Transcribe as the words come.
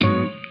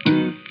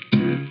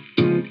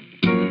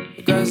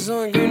Grass is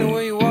only green the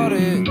way you water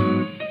it.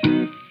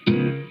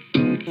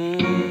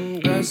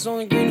 Grass is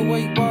only green the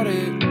way you water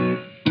it.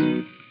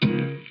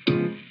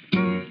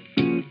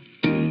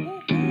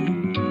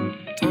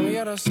 Tommy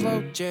got a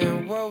slow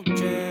jam, whoa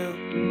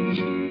jam.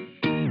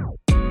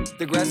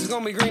 The grass is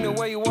gonna be green the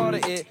way you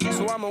water it,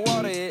 so I'ma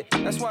water it.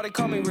 That's why they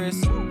call me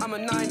Riz. I'm a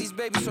 90s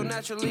baby, so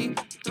naturally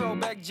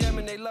throwback gem,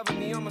 and they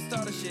loving me. I'ma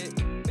start a shit.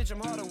 Bitch, I'm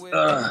harder with.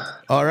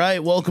 All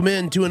right, welcome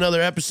in to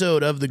another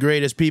episode of the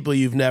Greatest People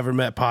You've Never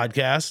Met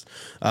podcast.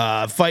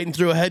 Fighting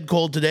through a head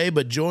cold today,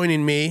 but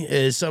joining me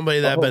is somebody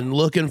that I've been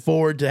looking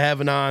forward to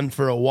having on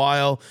for a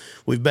while.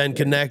 We've been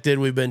connected.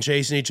 We've been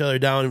chasing each other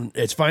down.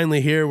 It's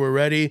finally here. We're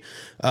ready.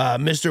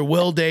 Mr.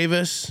 Will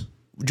Davis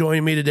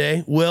joining me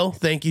today. Will,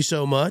 thank you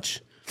so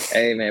much.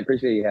 Hey, man,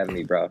 appreciate you having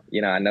me, bro.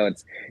 I know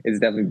it's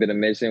definitely been a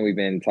mission. We've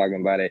been talking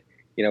about it,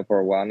 for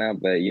a while now,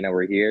 but,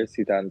 we're here. It's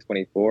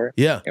 2024.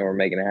 Yeah. And we're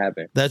making it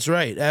happen. That's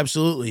right.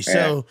 Absolutely.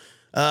 Yeah.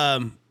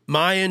 So,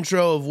 my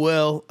intro of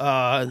Will,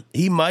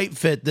 he might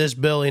fit this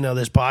bill,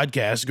 this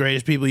podcast,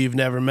 Greatest People You've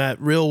Never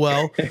Met, real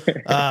well.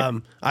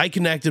 I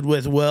connected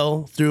with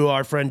Will through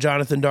our friend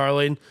Jonathan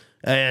Darling.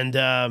 And,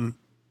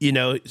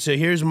 so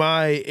here's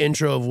my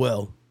intro of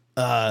Will.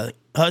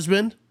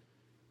 Husband.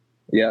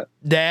 Yeah.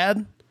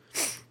 Dad.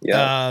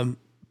 Yeah.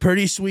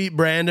 Pretty sweet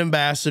brand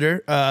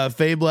ambassador,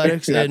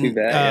 Fabletics and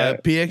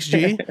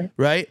PXG,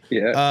 right?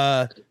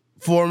 Yeah.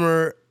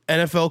 Former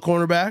NFL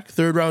cornerback,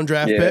 third-round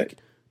draft pick,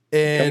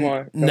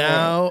 and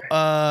now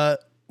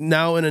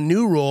in a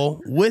new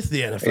role with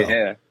the NFL.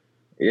 Yeah.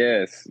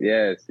 Yes.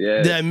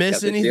 Did I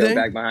miss anything?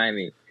 Back behind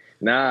me.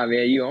 Nah,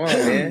 man, you on,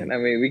 man. I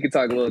mean, we could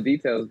talk a little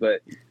details,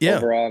 but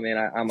overall, man,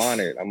 I'm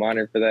honored. I'm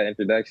honored for that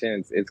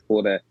introduction. It's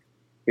cool to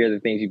hear the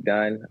things you've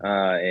done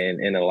and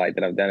in the light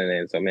that I've done it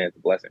in. So, man, it's a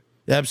blessing.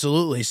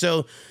 Absolutely.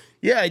 So,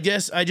 I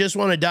guess I just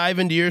want to dive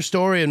into your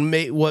story and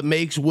what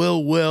makes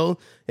Will.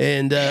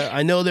 And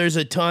I know there's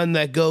a ton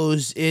that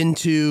goes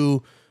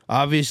into,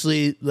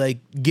 obviously, like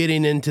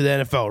getting into the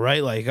NFL,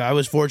 right? Like I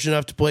was fortunate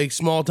enough to play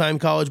small-time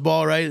college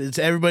ball, right? It's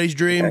everybody's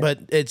dream, but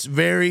it's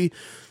very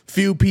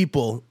few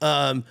people.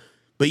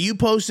 But you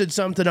posted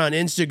something on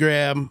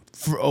Instagram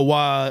for a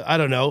while, I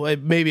don't know,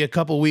 maybe a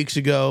couple weeks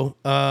ago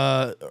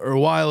or a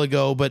while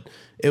ago, but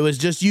it was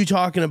just you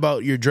talking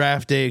about your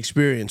draft day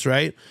experience,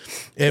 right?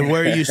 And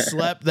where you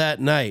slept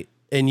that night,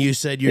 and you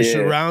said your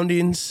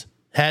surroundings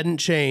hadn't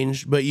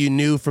changed, but you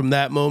knew from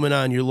that moment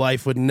on your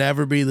life would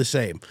never be the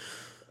same.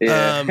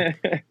 Yeah.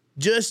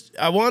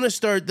 I want to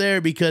start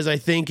there because I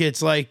think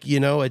it's like,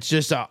 it's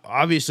just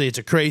obviously it's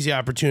a crazy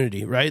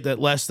opportunity, right? That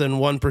less than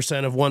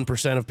 1% of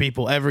 1% of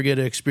people ever get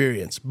to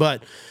experience.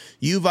 But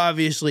you've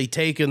obviously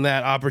taken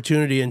that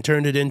opportunity and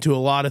turned it into a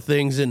lot of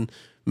things and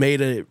made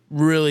a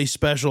really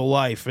special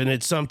life. And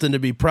it's something to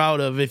be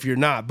proud of if you're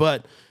not.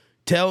 But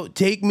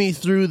take me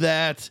through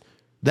that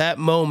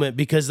moment,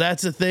 because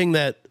that's a thing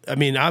that,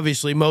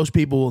 obviously most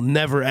people will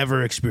never,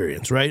 ever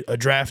experience, right? A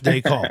draft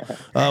day call.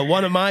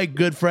 One of my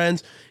good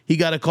friends, he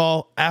got a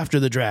call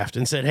after the draft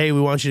and said, hey, we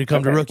want you to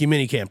come to rookie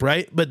minicamp,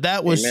 right? But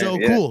that was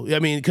cool.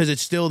 Because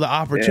it's still the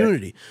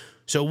opportunity. Yeah.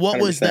 So what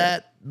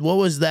 100%. What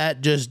was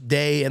that just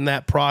day and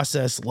that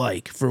process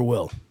like for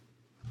Will?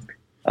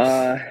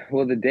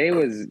 Well, the day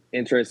was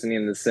interesting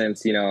in the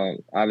sense,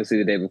 obviously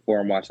the day before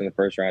I'm watching the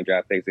first round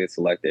draft picks get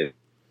selected.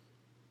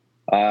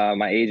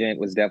 My agent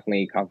was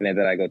definitely confident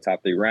that I go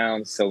top 3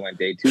 rounds. So when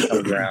day 2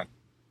 comes around,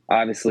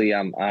 obviously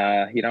I'm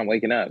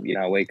waking up.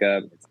 I wake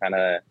up. It's kind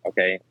of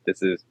okay.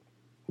 This is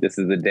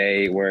the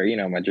day where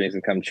my dreams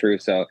can come true.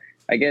 So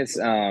I guess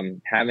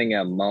having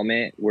a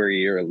moment where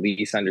you're at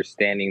least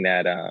understanding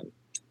that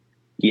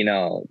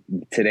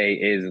today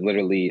is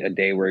literally a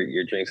day where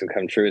your dreams can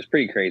come true is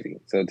pretty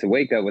crazy. So to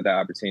wake up with that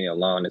opportunity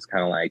alone is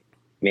kind of like,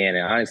 man.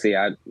 And honestly,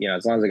 as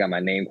long as I got my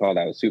name called,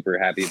 I was super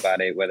happy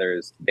about it. Whether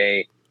it's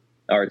today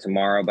or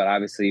tomorrow, but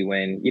obviously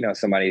when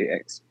somebody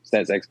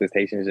sets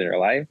expectations in your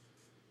life,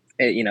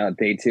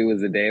 day 2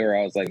 was the day where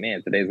I was like,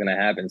 man, today's gonna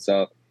happen.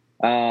 So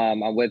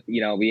I'm with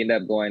we end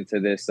up going to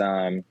this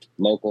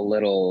local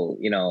little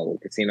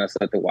casino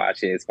stuff to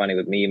watch it. It's funny,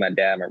 with me, my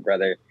dad, my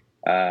brother,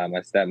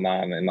 my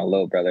stepmom, and my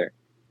little brother,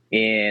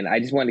 and I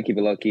just wanted to keep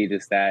it low key,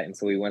 just that. And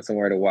so we went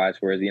somewhere to watch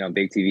where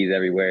big TVs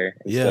everywhere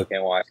in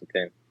Spokane,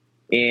 Washington.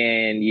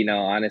 And,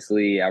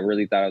 honestly, I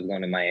really thought I was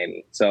going to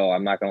Miami. So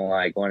I'm not going to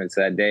lie, going into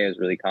that day, I was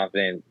really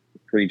confident,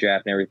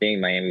 pre-draft and everything,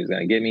 Miami was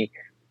going to get me.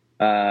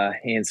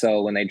 And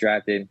so when they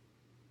drafted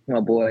my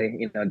boy,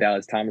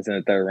 Dallas Thomas in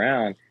the 3rd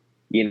round,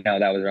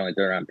 that was their only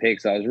 3rd round pick.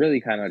 So I was really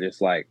kind of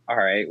just like, all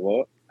right,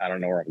 well, I don't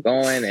know where I'm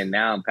going. And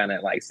now I'm kind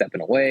of like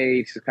stepping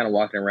away, just kind of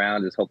walking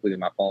around, just hopefully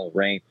my phone will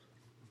ring.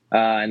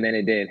 And then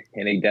it did.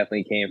 And it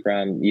definitely came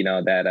from,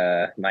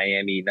 that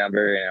Miami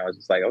number. And I was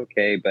just like,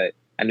 okay, but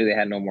I knew they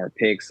had no more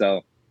picks.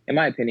 So in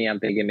my opinion, I'm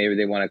thinking maybe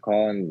they want to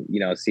call and,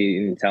 see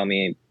and tell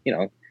me,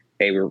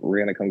 hey, we're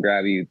going to come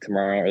grab you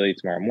early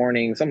tomorrow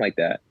morning, something like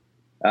that.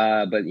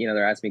 But,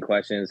 they're asking me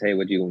questions. Hey,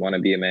 would you want to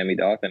be a Miami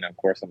Dolphin? And of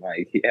course, I'm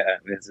like, yeah,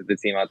 this is the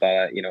team I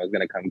thought, was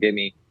going to come get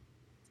me.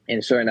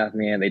 And sure enough,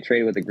 man, they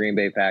traded with the Green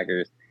Bay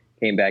Packers,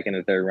 came back in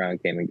the 3rd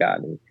round, came and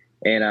got me.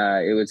 And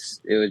it was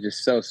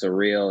just so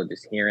surreal,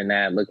 just hearing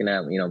that, looking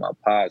at, you know, my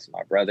pops,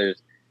 my brothers,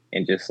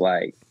 and just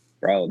like,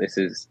 bro, this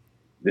is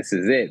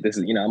it. This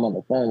is, you know, I'm on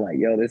the phone like,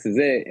 yo, this is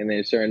it. And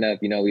then sure enough,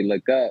 you know, we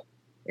look up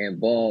and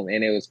boom,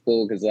 and it was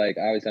cool because like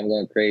obviously I'm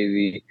going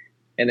crazy,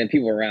 and then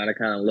people around are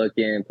kind of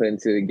looking, putting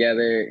two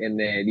together, and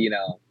then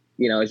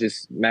it's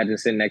just imagine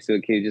sitting next to a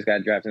kid who just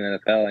got drafted in the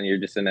NFL, and you're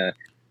just in a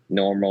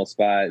normal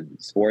spot,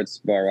 sports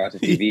bar,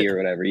 watching TV or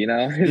whatever, you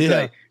know. It's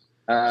like.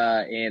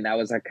 And that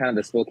was like kind of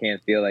the Spokane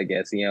feel, I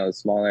guess, you know,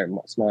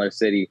 smaller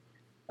city.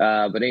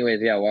 But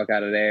anyways, yeah, I walk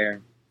out of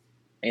there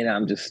and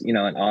I'm just, you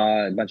know, in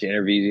awe, a bunch of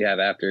interviews you have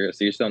after.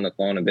 So you're still on the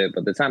phone a bit.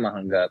 But the time I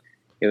hung up,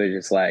 it was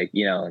just like,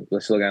 you know,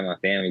 just looking at my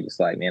family, just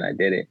like, man, I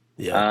did it.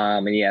 Yeah.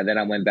 And yeah, then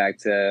I went back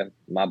to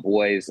my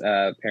boys'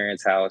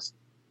 parents' house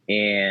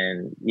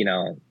and, you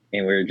know,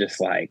 and we were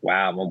just like,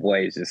 wow, my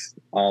boy is just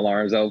all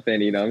arms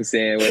open, you know what I'm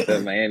saying, with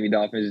the Miami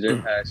Dolphins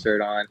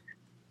shirt on.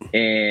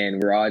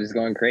 And we're all just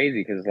going crazy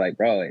because it's like,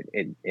 bro,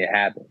 it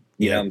happened.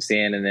 You know what I'm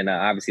saying? And then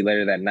obviously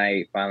later that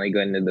night, finally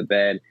going into the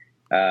bed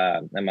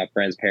in my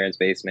friend's parents'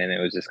 basement,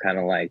 it was just kind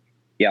of like,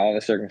 yeah, all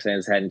the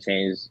circumstances hadn't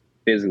changed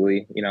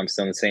physically. You know, I'm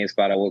still in the same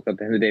spot I woke up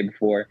in the day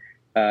before.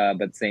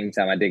 But at the same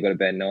time, I did go to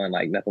bed knowing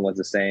like nothing was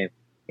the same.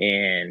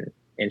 And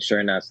sure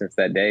enough, since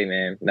that day,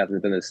 man,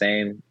 nothing's been the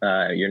same.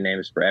 Your name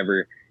is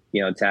forever,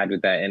 you know, tagged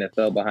with that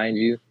NFL behind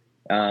you.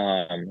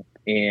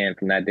 And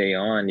from that day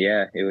on,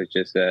 yeah, it was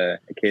just a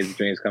kid's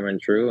dreams coming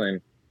true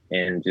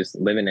and just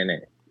living in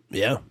it.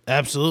 Yeah,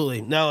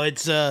 absolutely. No,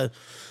 it's a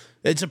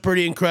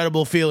pretty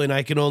incredible feeling.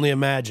 I can only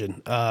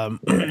imagine.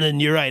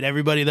 And you're right.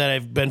 Everybody that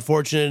I've been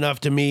fortunate enough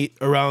to meet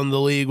around the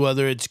league,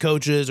 whether it's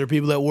coaches or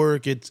people at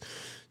work, it's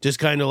just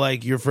kind of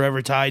like you're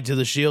forever tied to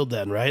the shield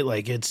then, right?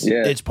 Like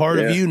it's part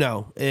of you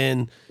now.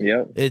 And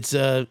it's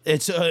an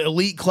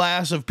elite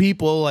class of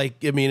people.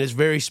 Like, I mean, it's a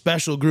very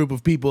special group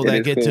of people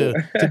that get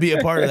to be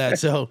a part of that.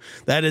 So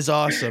that is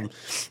awesome.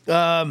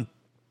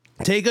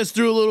 Take us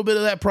through a little bit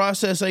of that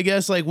process, I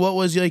guess. Like what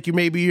was like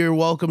your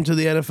welcome to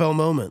the NFL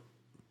moment?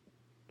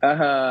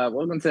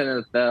 Welcome to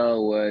the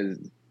NFL was,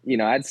 you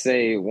know, I'd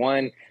say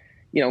one,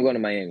 you know, I'm going to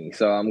Miami.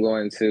 So I'm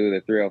going to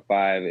the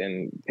 305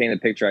 and paint a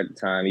picture at the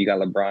time. You got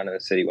LeBron in the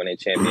city winning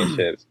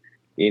championships.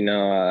 You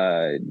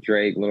know,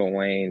 Drake, Lil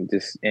Wayne,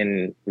 just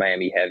in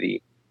Miami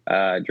heavy.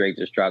 Drake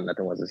just dropped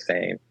Nothing Was the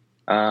Same.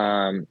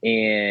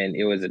 And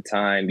it was a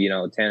time, you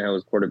know, Tannehill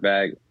was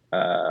quarterback.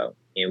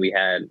 And we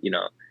had, you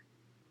know,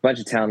 a bunch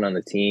of talent on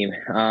the team.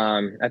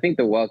 I think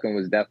the welcome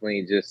was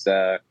definitely just,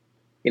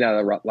 you know,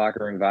 the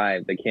locker room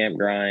vibe, the camp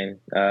grind,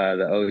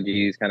 the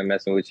OGs kind of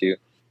messing with you.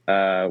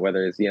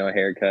 Whether it's, you know,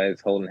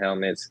 haircuts, holding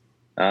helmets,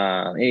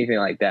 anything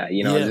like that,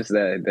 you know, just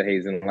the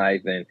hazing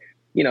life and,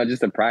 you know,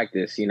 just the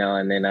practice, you know,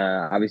 and then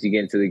obviously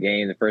get into the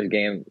game, the first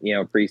game, you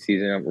know,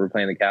 preseason, we're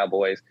playing the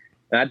Cowboys.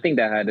 And I think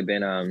that had to have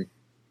been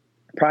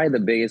probably the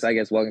biggest, I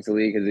guess, welcome to the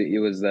league because it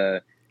was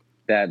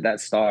that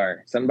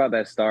star, something about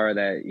that star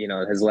that, you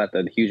know, has left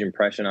a huge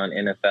impression on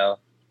NFL,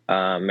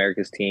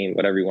 America's team,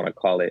 whatever you want to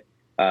call it.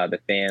 The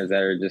fans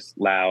that are just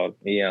loud,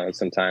 you know,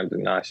 sometimes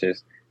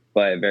obnoxious,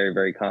 but very,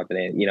 very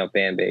confident, you know,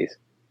 fan base.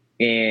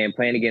 And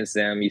playing against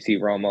them, you see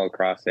Romo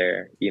across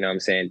there, you know what I'm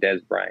saying, Des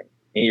Bryant.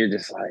 And you're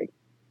just like,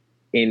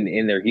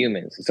 in they're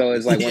humans. So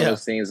it's like one of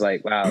those things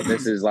like, wow,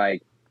 this is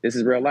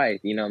real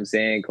life. You know what I'm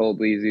saying? Cole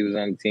Beasley was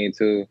on the team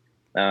too.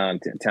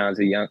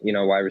 Talented young, you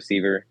know, wide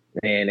receiver.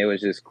 And it was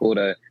just cool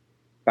to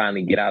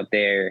finally get out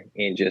there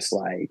and just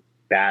like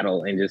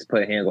battle and just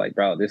put hands like,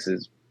 bro, this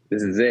is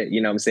it.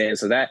 You know what I'm saying?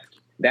 So that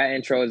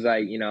intro is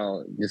like, you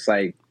know, just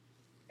like,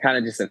 kind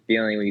of just a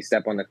feeling when you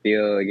step on the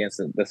field against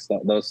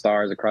those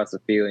stars across the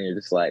field, and you're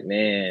just like,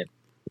 man,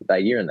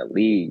 like you're in the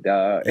league,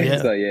 dog.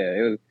 Yeah. So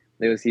yeah,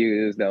 it was huge.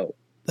 It was dope.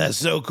 That's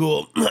so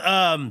cool.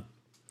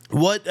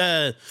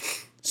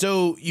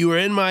 So you were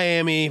in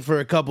Miami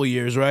for a couple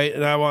years, right?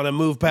 And I want to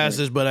move past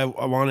this, but I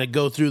want to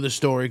go through the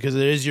story because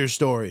it is your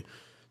story.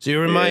 So you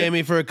were in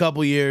Miami for a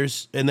couple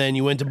years, and then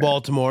you went to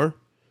Baltimore.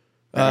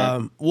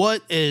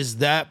 What is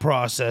that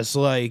process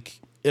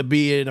like,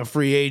 being a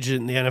free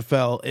agent in the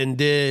NFL?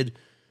 And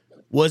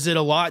was it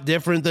a lot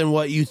different than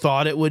what you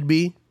thought it would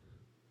be?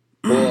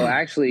 Well,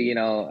 actually, you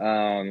know,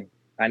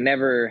 I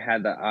never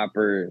had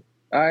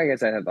I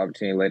guess I had the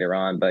opportunity later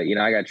on, but, you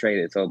know, I got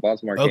traded. So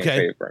Baltimore can't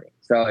trade for me.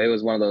 So it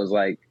was one of those,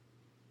 like,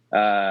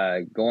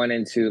 going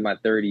into my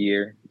third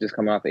year, just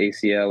coming off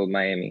ACL with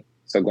Miami.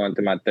 So going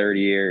through my third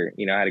year,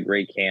 you know, I had a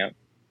great camp.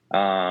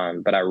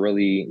 But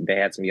they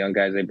had some young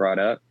guys they brought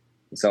up.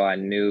 So I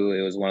knew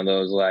it was one of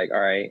those, like, all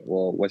right,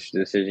 well, what's the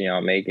decision y'all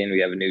making?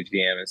 We have a new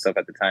GM and stuff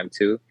at the time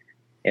too.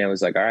 And it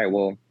was like, all right,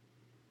 well,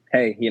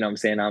 hey, you know what I'm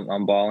saying?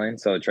 I'm balling,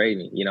 so trade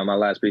me. You know, my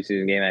last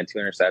preseason game I had 2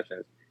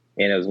 interceptions.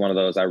 And it was one of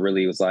those I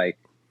really was like,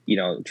 you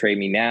know, trade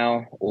me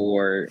now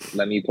or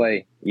let me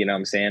play. You know what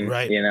I'm saying?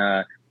 Right.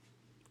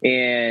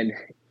 And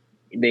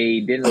they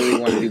didn't really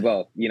want to do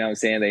both. You know what I'm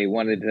saying? They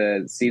wanted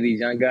to see these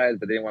young guys,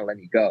 but they didn't want to let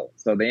me go.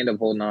 So they ended up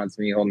holding on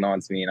to me.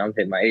 And I'm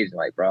hitting my agent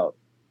like, bro,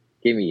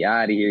 get me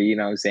out of here. You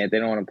know what I'm saying? If they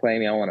don't want to play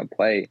me, I want to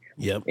play.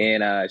 Yep.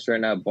 And sure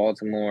enough,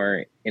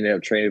 Baltimore ended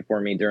up trading for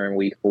me during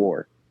week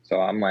 4. So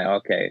I'm like,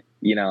 okay,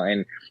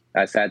 and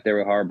I sat there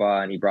with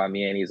Harbaugh, and he brought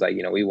me in. He's like,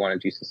 we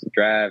wanted you since the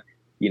draft.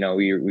 We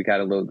got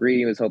a little greedy.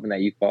 He was hoping that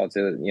you fall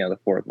to, the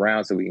 4th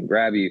round so we can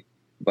grab you.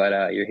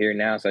 But you're here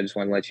now, so I just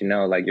want to let you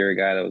know, like, you're a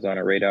guy that was on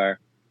our radar.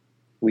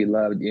 We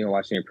loved,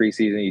 watching your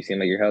preseason. You seem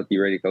like you're healthy,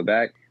 you're ready to go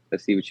back.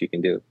 Let's see what you can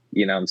do.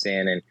 You know what I'm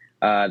saying?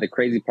 And the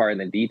crazy part in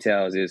the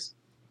details is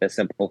the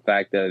simple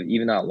fact of,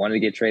 even though I wanted to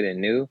get traded and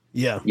knew,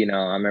 I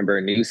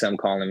remember Newsome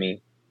calling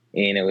me,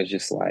 and it was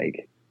just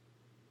like,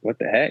 what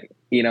the heck?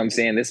 You know what I'm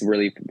saying? This is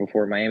really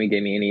before Miami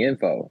gave me any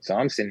info. So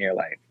I'm sitting here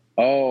like,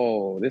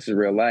 oh, this is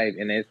real life.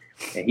 And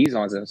he's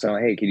on some, so,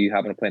 hey, could you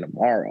hop on a plane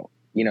tomorrow?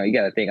 You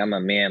got to think I'm a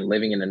man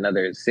living in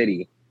another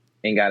city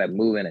and got to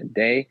move in a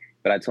day.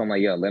 But I told him,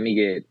 like, yo, let me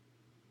get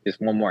just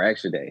one more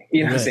extra day.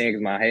 You know what I'm saying?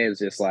 Because my head's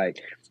just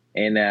like,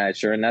 and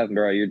sure enough,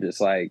 bro, you're just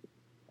like,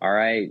 all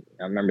right.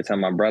 I remember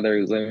telling my brother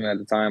who was living at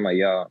the time, like,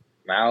 yo,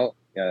 I'm out.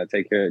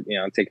 Take care of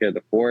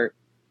the fort.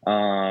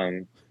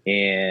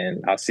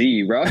 And I'll see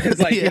you, bro. It's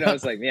like,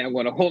 it's like, man, I'm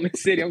going to whole new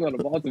city. I'm going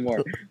to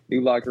Baltimore,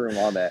 new locker room,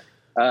 all that.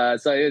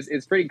 So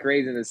it's pretty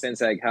crazy in the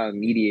sense, like, how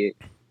immediate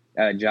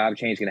job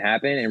change can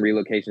happen and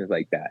relocations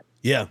like that.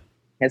 Yeah.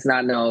 It's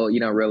not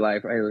real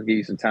life. Hey, let's give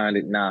you some time.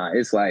 Nah,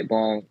 it's like,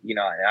 boom,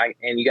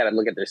 and you got to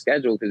look at their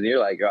schedule, because you're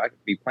like, yo, I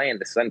could be playing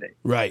this Sunday.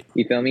 Right.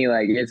 You feel me?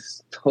 Like,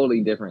 it's totally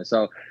different.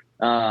 So,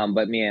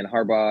 but man,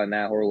 Harbaugh and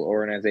that whole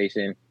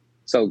organization,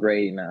 so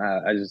great. And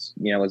I just,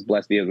 was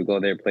blessed to be able to go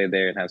there, play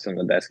there, and have some of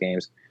the best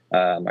games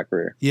of my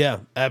career. Yeah,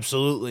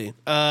 absolutely.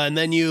 And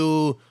then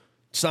you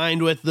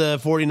signed with the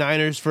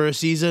 49ers for a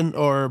season,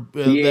 or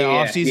the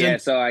off season? Yeah,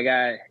 so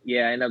I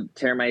ended up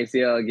tearing my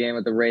ACL again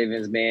with the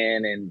Ravens,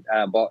 man. And,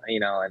 and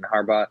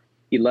Harbaugh,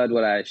 he loved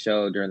what I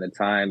showed during the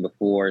time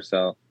before.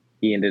 So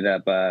he ended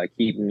up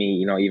keeping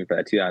me, even for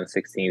that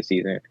 2016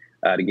 season,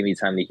 to give me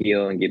time to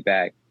heal and get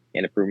back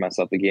and to prove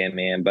myself again,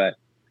 man. But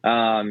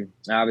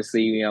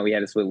obviously, we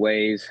had to split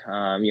ways.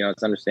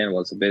 It's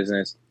understandable. It's a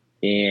business.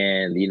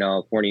 And,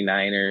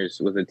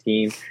 49ers was a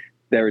team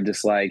that were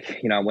just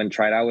like, I went and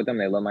tried out with them.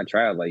 They loved my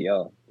tryout. Like,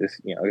 yo, this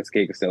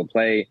kid can still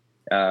play.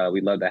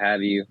 We'd love to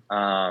have you.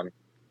 And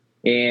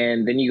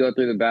then you go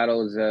through the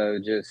battles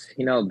of just,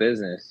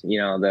 business.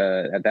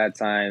 At that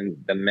time,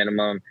 the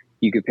minimum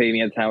you could pay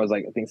me at the time was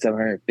like, I think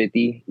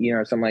 $750,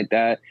 or something like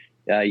that.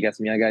 You got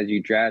some young guys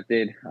you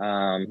drafted,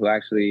 who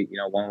actually,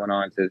 one went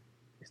on to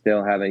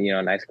still have a,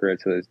 nice career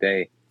to this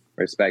day.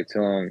 Respect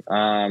to him.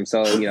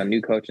 So,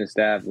 new coaching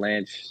staff,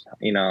 Lynch,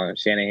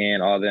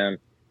 Shanahan, all of them.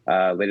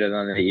 Later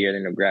on in the year, they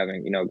ended up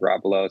grabbing,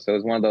 Garoppolo. So it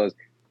was one of those,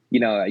 you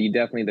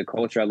definitely, the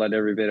culture, I loved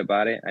every bit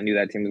about it. I knew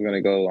that team was going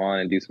to go on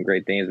and do some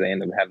great things. They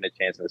ended up having a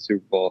chance in the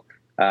Super Bowl.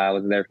 I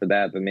wasn't there for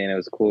that, but man, it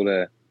was cool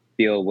to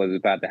feel what was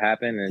about to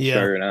happen, and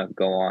sure enough,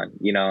 go on,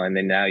 and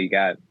then now you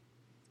got,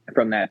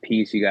 from that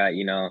piece, you got,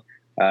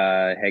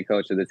 head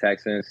coach of the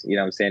Texans,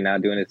 now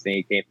doing his thing.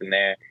 He came from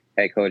there.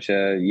 Head coach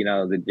of,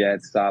 the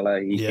Jets,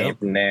 Saleh, he came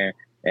from there.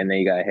 And then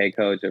you got head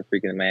coach of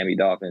freaking the Miami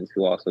Dolphins,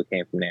 who also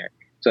came from there.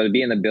 So to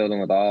be in the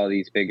building with all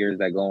these figures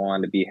that go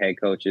on to be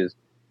head coaches,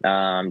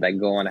 that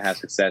go on to have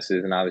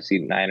successes, and obviously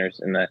the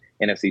Niners in the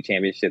NFC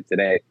Championship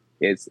today,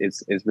 it's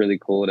really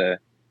cool to,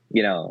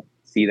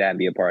 see that and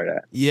be a part of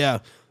that. Yeah.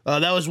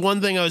 That was one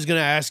thing I was going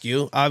to ask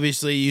you.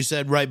 Obviously, you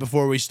said right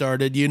before we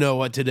started, you know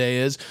what today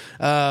is.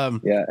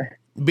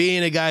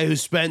 Being a guy who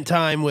spent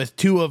time with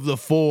 2 of the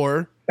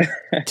 4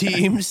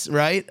 teams,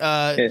 right?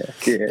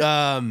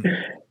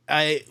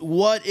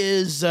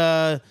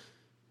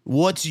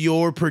 What's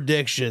your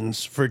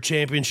predictions for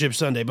Championship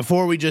Sunday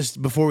before we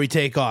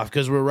take off,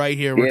 because we're right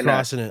here, we're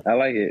crossing it. I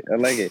like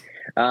it.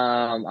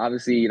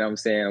 Obviously, I'm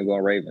saying I'm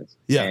going Ravens.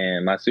 Yeah.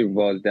 And my Super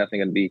Bowl is definitely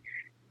going to be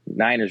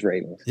Niners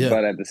Ravens. Yeah.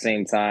 But at the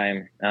same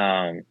time,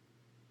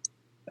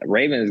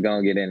 Ravens is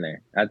going to get in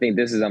there. I think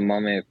this is a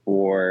moment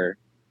for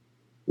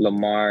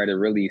Lamar to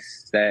really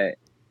set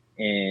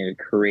and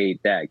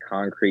create that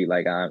concrete,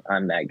 like,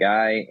 I'm that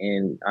guy,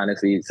 and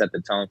honestly set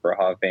the tone for a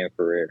Hall of Fame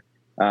career.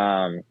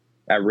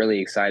 I'm really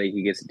excited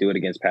he gets to do it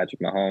against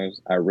Patrick Mahomes.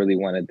 I really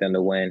wanted them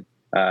to win.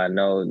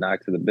 No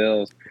knock to the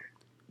Bills,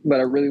 but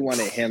I really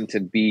wanted him to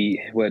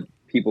be what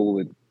people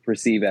would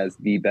perceive as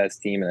the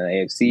best team in the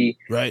AFC.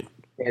 Right.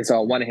 And so I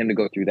wanted him to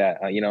go through that.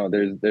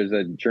 There's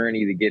a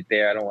journey to get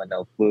there. I don't want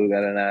no fluke.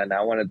 And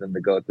I wanted them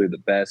to go through the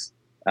best,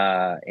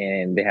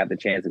 and they have the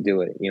chance to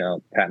do it.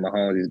 Pat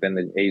Mahomes, he's been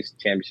the AFC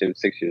Championship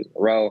 6 years in a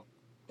row,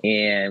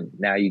 and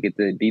now you get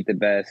to beat the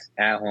best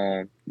at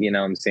home. You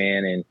know what I'm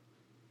saying? And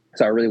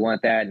so I really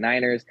want that.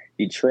 Niners,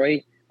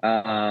 Detroit.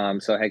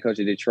 So head coach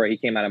of Detroit, he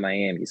came out of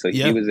Miami. So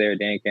he was there.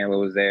 Dan Campbell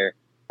was there,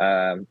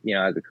 as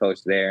a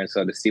coach there. And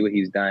so to see what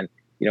he's done,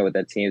 with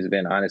that team has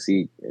been,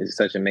 honestly, is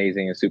such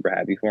amazing, and super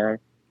happy for him.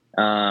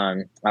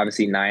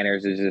 Obviously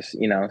Niners is just,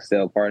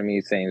 still part of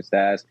me, same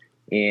stats.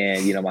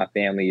 And, my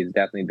family is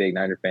definitely big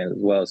Niner fans as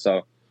well.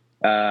 So,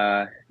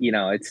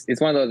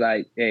 it's one of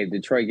those, if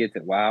Detroit gets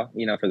it, wow,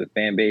 for the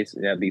fan base,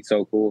 that'd be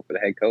so cool for the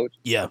head coach.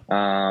 Yeah.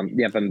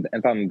 If I'm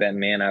a betting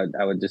man,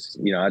 I would just,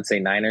 I'd say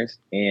Niners.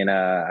 And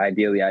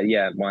ideally,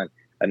 I want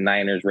a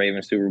Niners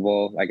Ravens Super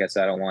Bowl. Like I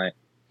said, I don't want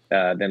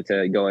them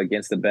to go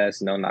against the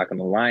best, no knock on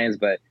the Lions,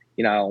 but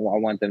I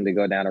want them to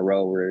go down a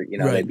road where,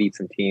 Right. they beat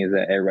some teams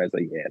that everybody's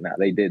like, yeah, no,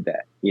 they did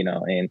that,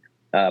 and,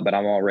 but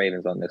I'm all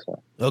Ravens on this one.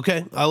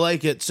 Okay. I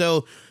like it.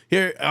 So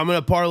here, I'm going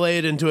to parlay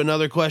it into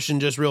another question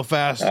just real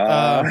fast.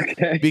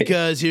 Okay.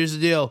 Because here's the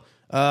deal.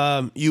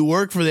 You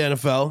work for the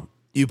NFL,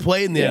 you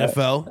play in the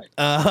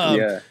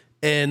NFL.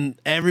 And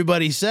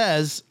everybody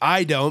says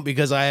I don't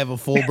because I have a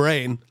full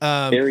brain.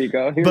 Here we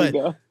go.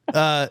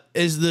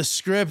 Is the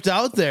script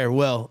out there?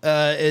 Will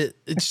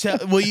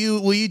will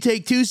you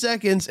take 2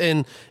 seconds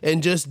and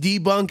just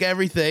debunk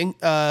everything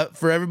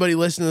for everybody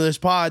listening to this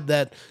pod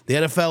that the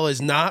NFL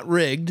is not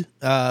rigged?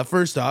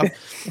 First off,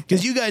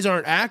 because you guys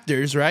aren't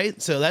actors,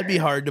 right? So that'd be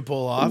hard to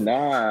pull off.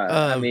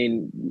 Nah, I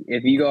mean,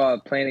 if you go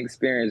off plain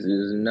experience,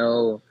 there's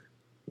no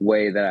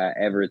way that I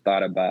ever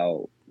thought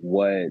about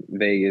what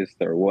Vegas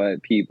or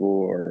what people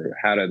or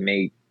how to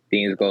make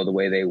things go the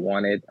way they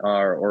wanted,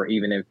 or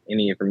even if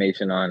any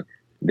information on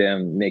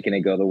them making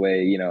it go the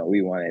way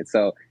we want it.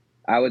 So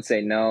I would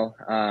say no.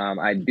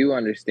 I do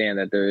understand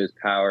that there is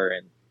power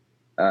and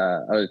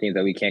other things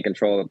that we can't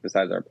control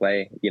besides our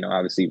play.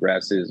 Obviously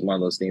refs is one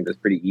of those things that's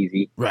pretty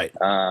easy. Right.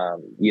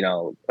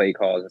 Play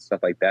calls and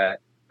stuff like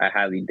that. I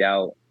highly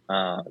doubt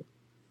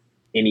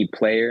any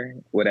player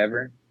would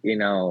ever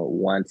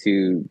want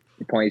to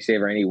point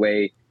shave or any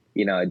way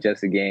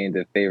adjust the game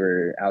to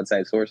favor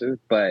outside sources.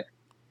 But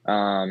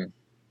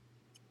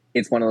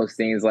it's one of those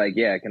things like,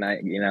 yeah, can I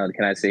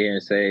sit here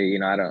and say,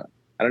 I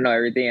don't know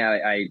everything.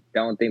 I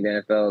don't think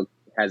the NFL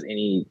has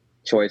any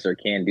choice or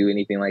can do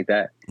anything like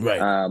that.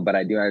 Right. But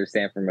I do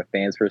understand from a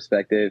fan's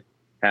perspective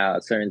how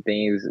certain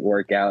things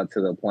work out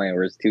to the point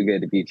where it's too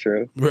good to be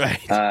true.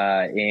 Right.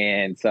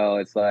 And so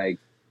it's like,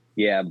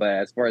 yeah, but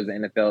as far as the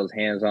NFL's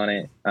hands on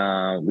it,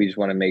 we just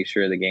want to make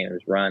sure the game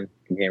is run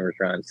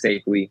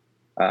safely,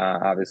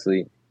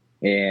 obviously.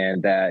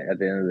 And that at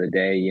the end of the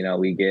day,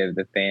 we give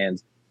the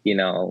fans,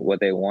 what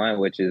they want,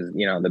 which is,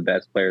 the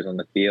best players on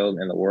the field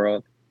in the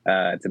world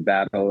to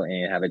battle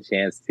and have a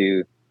chance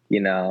to,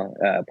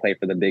 play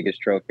for the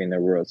biggest trophy in the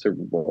world,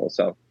 Super Bowl.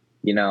 So,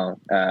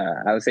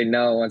 I would say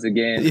no, once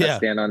again. I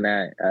stand on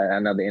that. I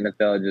know the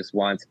NFL just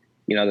wants,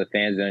 the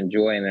fans to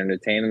enjoy and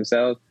entertain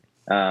themselves.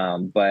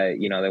 But,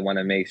 they want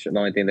to make sure the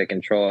only thing they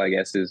control, I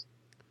guess, is,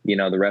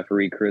 the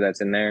referee crew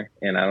that's in there.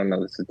 And I don't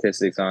know the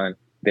statistics on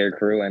their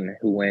crew and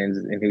who wins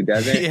and who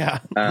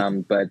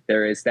doesn't. But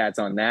there is stats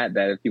on that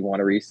if you want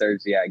to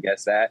research, I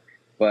guess that.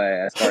 But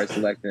as far as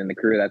selecting the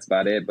crew, that's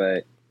about it.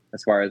 But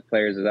as far as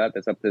players is up,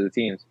 that's up to the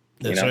teams.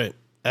 That's right.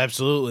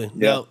 Absolutely.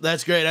 Yeah. No,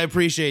 that's great. I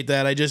appreciate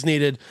that. I just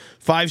needed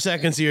 5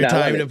 seconds of your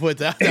time to put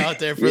that out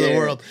there for the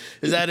world.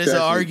 Because that is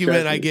an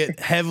argument I get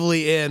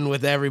heavily in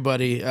with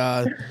everybody.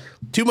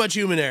 Too much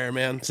human error,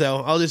 man. So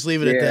I'll just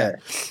leave it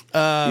at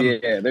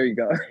that. There you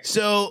go.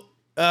 So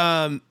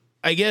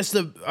I guess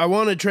I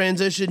want to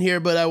transition here,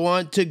 but I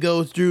want to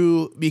go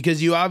through,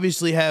 because you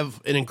obviously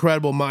have an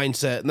incredible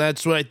mindset, and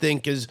that's what I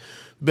think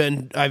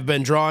I've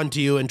been drawn to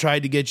you and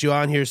tried to get you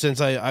on here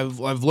since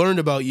I've learned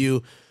about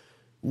you.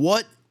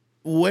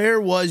 Where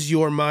was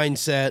your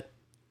mindset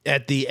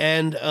at the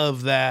end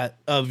of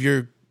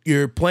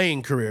your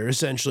playing career,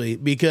 essentially?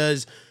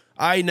 Because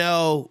I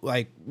know,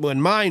 like,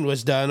 when mine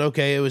was done,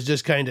 okay, it was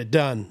just kind of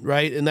done,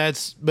 right?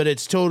 But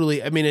it's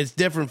totally, it's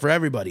different for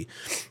everybody.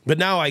 But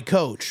now I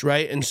coach,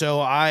 right? And so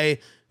I've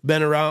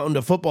been around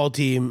a football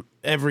team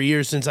every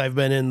year since I've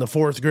been in the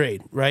 4th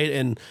grade, right?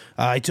 And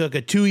I took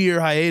a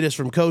 2-year hiatus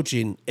from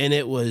coaching, and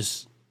it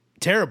was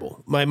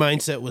terrible. My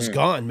mindset was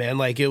gone, man.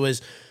 Like, it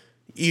was,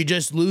 you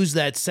just lose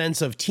that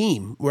sense of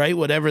team, right?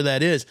 Whatever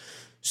that is.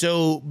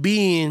 So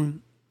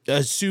being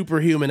a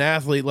superhuman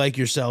athlete like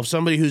yourself,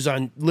 somebody who's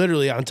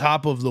literally on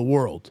top of the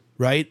world,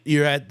 right?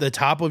 You're at the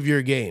top of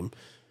your game,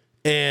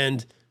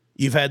 and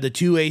you've had the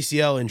 2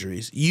 ACL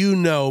injuries.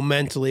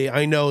 Mentally,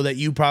 I know that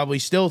you probably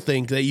still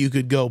think that you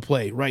could go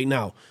play right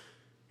now,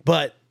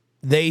 but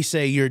they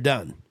say you're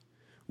done.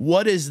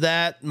 What is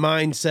that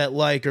mindset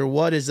like, or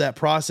what is that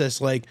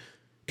process like?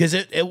 Because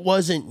it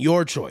wasn't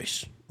your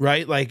choice,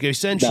 right? Like,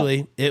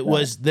 essentially, it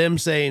was them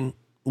saying,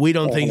 we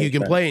don't think you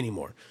can play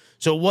anymore.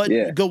 So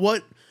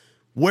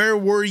where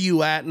were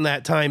you at in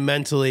that time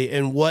mentally,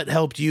 and what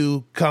helped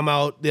you come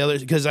out the other?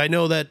 Because I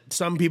know that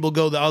some people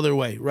go the other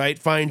way, right?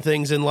 Find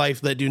things in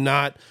life that do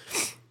not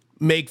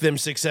make them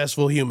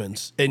successful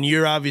humans, and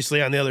you're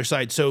obviously on the other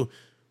side. So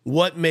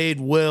what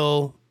made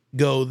Will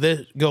go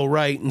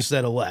right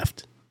instead of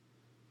left?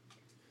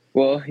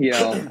 Well,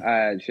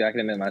 I can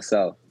admit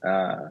myself.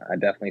 I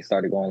definitely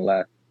started going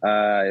left.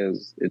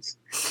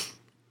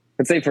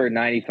 I'd say for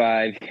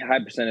 95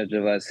 high percentage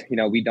of us,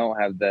 we don't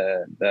have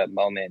the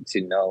moment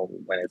to know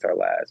when it's our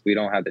last. We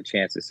don't have the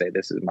chance to say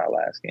this is my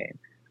last game.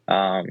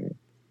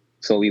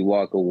 So we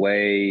walk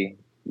away,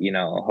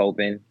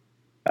 hoping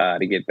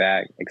to get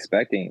back,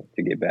 expecting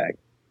to get back.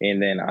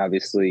 And then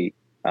obviously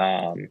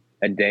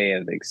a day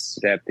of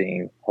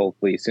accepting,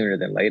 hopefully sooner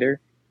than later,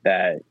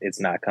 that it's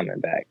not coming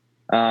back.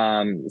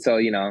 So,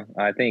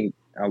 I think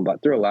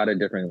through a lot of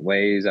different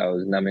ways, I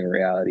was numbing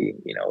reality,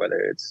 whether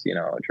it's,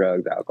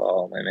 drugs,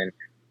 alcohol, women,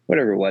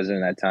 whatever it was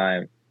in that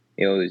time.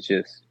 it was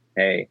just,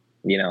 hey,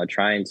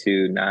 trying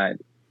to not,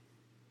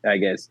 I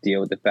guess,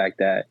 deal with the fact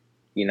that,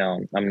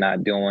 I'm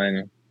not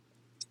doing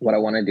what I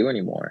want to do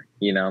anymore,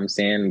 what I'm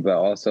saying? But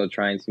also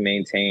trying to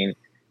maintain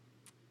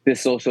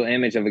this social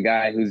image of a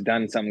guy who's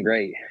done something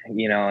great,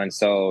 and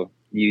so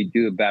you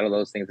do battle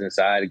those things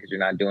inside because you're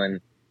not doing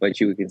what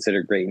you would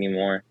consider great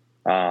anymore.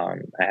 I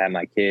had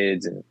my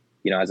kids and,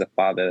 as a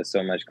father, there's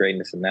so much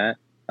greatness in that.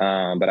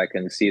 But I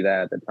couldn't see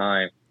that at the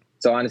time.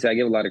 So honestly, I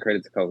give a lot of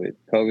credit to COVID.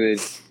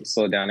 COVID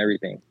slowed down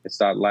everything. It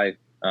stopped life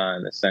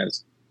in a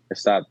sense. It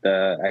stopped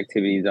the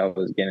activities I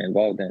was getting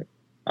involved in.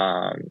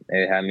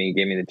 It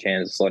gave me the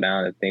chance to slow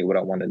down and think what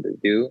I wanted to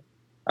do.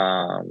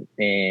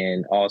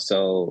 And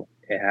also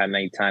it had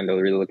me time to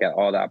really look at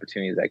all the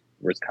opportunities that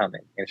was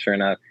coming. And sure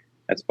enough,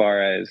 as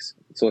far as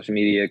social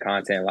media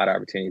content, a lot of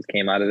opportunities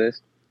came out of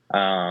this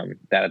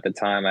that at the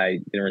time I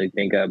didn't really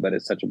think of, but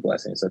it's such a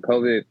blessing. So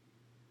COVID,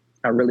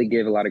 I really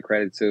give a lot of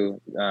credit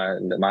to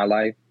my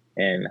life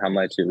and how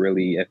much it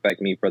really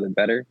affected me for the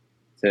better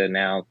to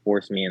now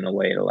force me in a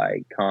way to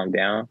like calm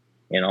down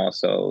and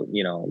also,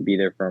 be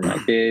there for my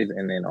kids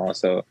and then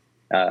also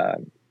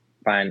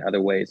find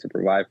other ways to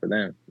provide for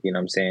them. You know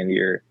what I'm saying?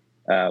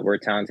 We're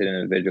talented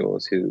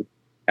individuals who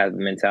have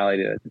the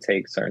mentality to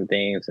take certain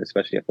things,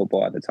 especially at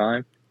football at the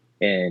time,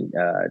 and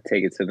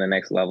take it to the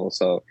next level.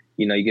 So,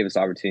 you give us the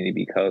opportunity to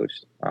be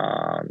coached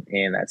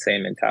and that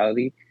same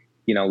mentality.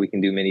 We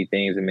can do many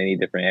things in many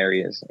different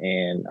areas.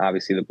 And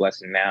obviously the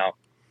blessing now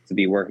to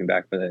be working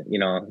back for the,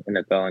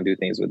 NFL and do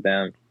things with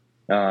them.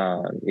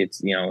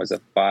 It's, it's a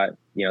fought,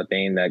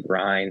 thing, that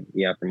grind,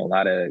 from a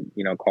lot of,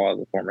 calls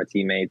with former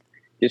teammates,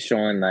 just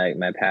showing like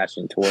my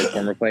passion towards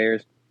former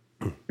players.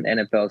 The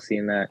NFL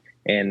seeing that.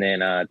 And then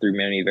through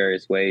many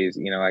various ways,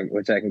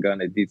 which I can go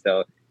into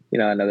detail,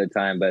 another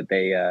time, but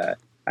I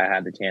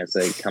had the chance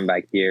to come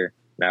back here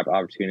and have the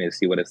opportunity to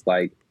see what it's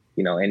like,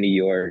 in New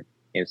York,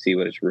 and see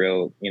what it's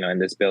real, in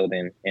this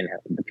building and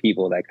the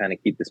people that kind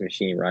of keep this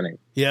machine running.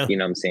 Yeah. You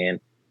know what I'm saying?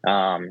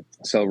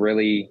 So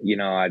really,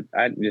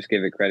 I just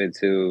give it credit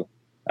to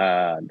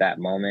that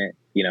moment,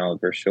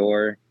 for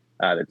sure.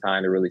 The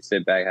time to really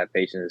sit back, have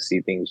patience to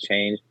see things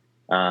change.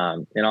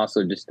 And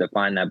also just to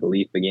find that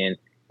belief again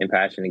and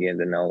passion again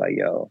to know like,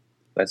 yo,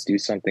 let's do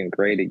something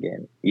great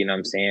again. You know what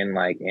I'm saying?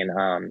 Like,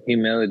 and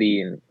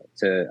humility and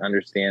to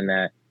understand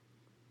that,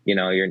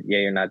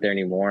 you're not there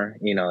anymore.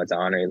 It's an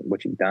honor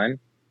what you've done.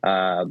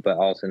 But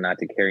also not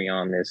to carry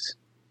on this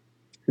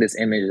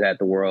image that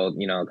the world,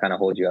 kind of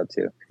holds you up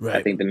to. Right.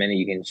 I think the minute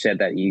you can shed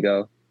that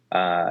ego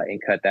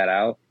and cut that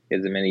out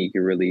is the minute you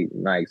can really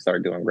like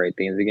start doing great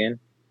things again.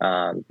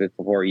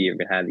 Before you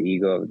even had the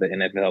ego of the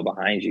NFL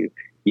behind you,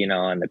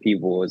 and the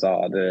people was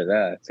all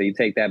da. So you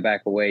take that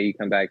back away, you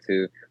come back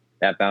to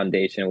that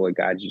foundation, what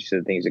got you to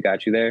the things that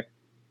got you there.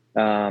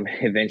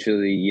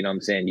 Eventually, you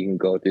can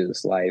go through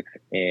this life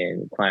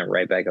and climb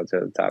right back up to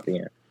the top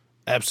again.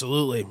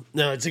 Absolutely.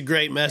 No, it's a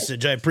great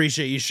message. I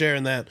appreciate you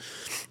sharing that.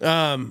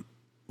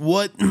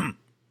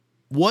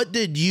 What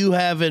did you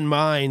have in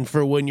mind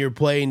for when your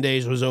playing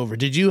days was over?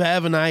 Did you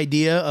have an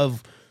idea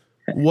of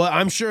what?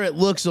 I'm sure it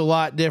looks a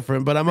lot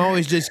different, but I'm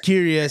always just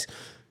curious,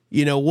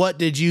 what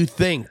did you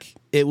think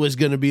it was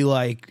going to be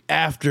like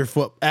after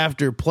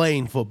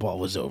playing football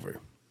was over?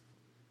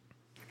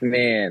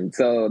 Man,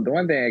 so the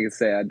one thing I can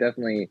say, I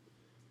definitely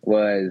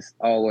was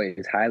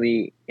always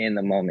highly in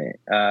the moment.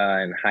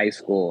 In high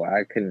school,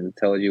 I couldn't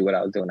tell you what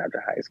I was doing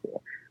after high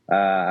school.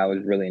 I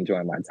was really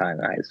enjoying my time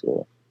in high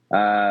school.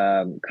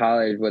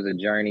 College was a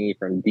journey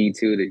from D2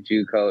 to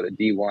JUCO to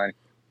D1.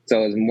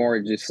 So it was more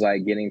just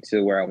like getting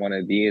to where I want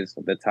to be is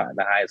the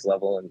highest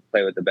level and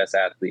play with the best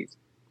athletes.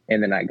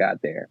 And then I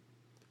got there.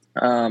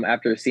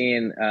 After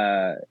seeing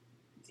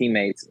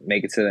teammates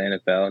make it to the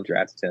NFL,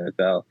 drafted to the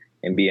NFL,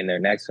 and be in there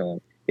next to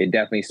them, it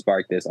definitely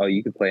sparked this. Oh,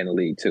 you could play in the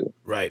league too,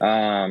 right?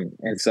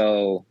 And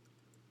so,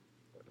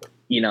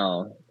 in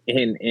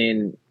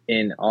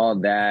all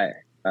that,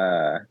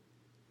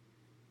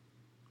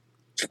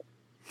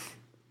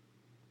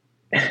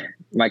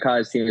 my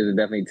college teammates would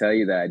definitely tell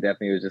you that. I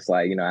definitely was just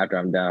like, after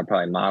I'm done, I'll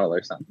probably model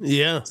or something.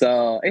 Yeah.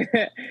 So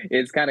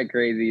it's kind of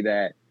crazy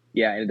that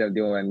I ended up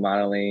doing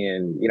modeling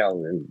and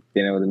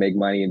being able to make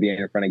money and being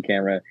in front of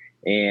camera.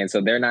 And so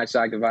they're not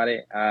shocked about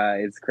it.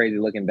 It's crazy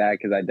looking back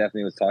because I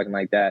definitely was talking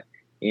like that.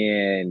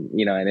 And,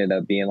 ended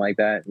up being like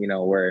that,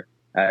 where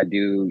I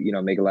do,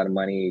 make a lot of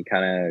money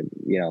kind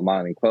of,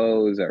 modeling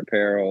clothes or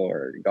apparel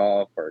or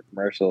golf or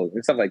commercials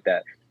and stuff like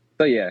that.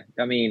 So, yeah,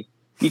 I mean,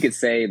 you could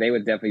say they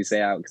would definitely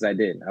say out because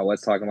I was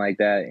talking like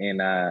that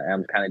and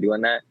I'm kind of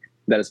doing that.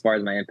 But as far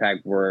as my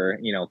impact for,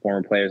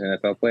 former players and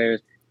NFL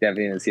players,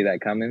 definitely didn't see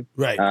that coming.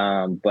 Right.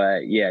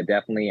 But, yeah,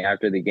 definitely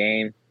after the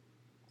game,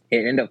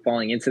 it ended up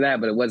falling into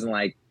that. But it wasn't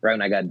like right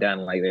when I got done,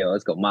 like,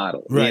 let's go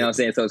model. Right. You know what I'm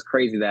saying? So it's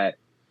crazy that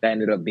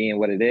ended up being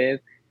what it is.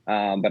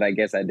 But I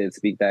guess I did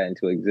speak that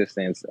into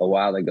existence a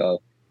while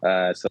ago.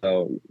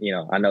 So,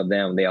 I know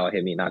them, they all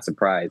hit me, not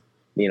surprised,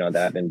 that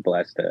I've been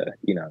blessed to,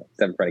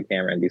 step in front of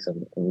camera and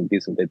do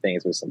some big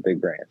things with some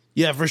big brands.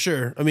 Yeah, for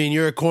sure. I mean,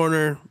 you're a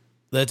corner.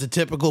 That's a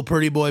typical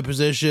pretty boy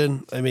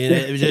position. I mean,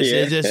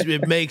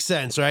 it makes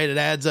sense, right? It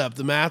adds up.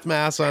 The math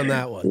on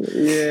that one.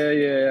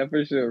 Yeah,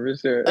 for sure.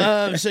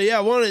 So yeah,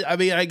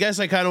 I guess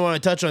I kind of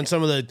want to touch on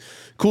some of the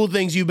cool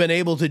things you've been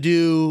able to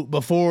do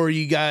before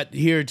you got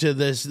here to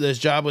this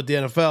job with the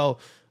NFL.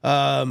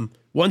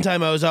 One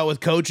time I was out with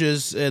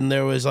coaches and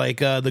there was like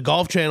the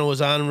Golf Channel was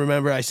on.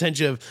 Remember, I sent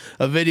you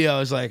a video. I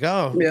was like,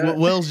 oh, yeah.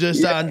 Will's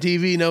just on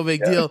TV. No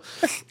big deal.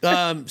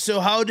 So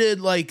how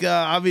did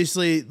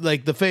obviously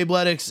like the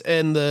Fabletics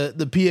and the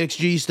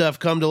PXG stuff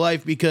come to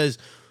life? Because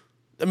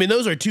I mean,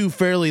 those are two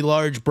fairly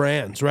large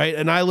brands, right?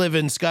 And I live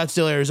in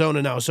Scottsdale,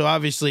 Arizona now. So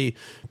obviously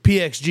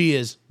PXG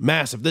is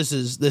massive. This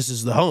is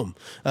the home.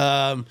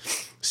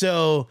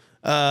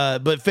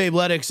 But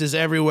Fabletics is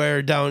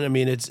everywhere down. I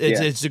mean, it's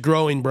a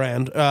growing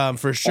brand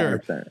for sure.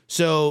 100%.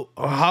 So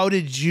how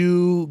did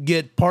you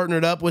get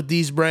partnered up with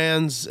these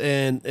brands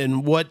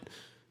and what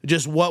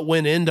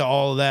went into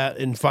all of that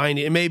and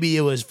maybe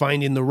it was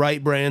finding the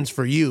right brands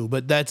for you,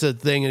 but that's a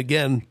thing,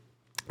 again,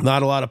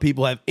 not a lot of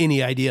people have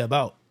any idea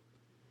about.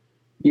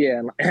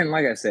 Yeah. And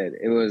like I said,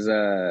 it was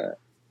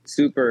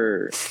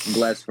super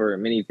blessed for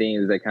many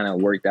things that kind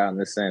of worked out in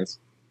this sense.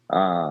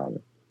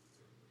 So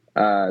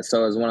it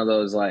was one of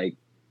those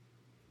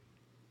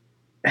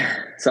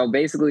so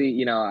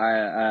basically,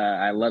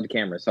 I loved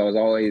cameras. So I was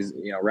always,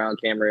 around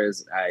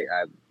cameras.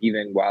 I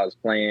even while I was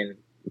playing,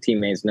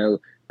 teammates knew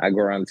I go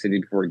around the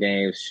city before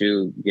games,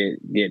 shoot,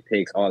 get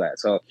pics, all that.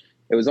 So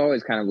it was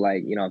always kind of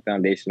a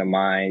foundation of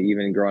mine.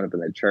 Even growing up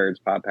in the church,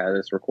 Pop had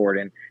us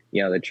recording,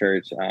 the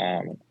church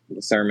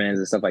sermons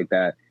and stuff like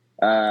that.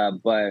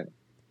 But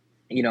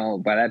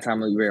by that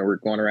time we were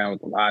going around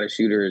with a lot of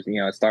shooters.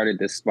 It started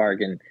this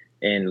spark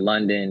in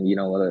London,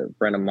 with a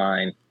friend of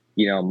mine,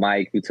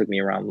 Mike, who took me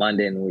around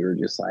London. We were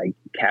just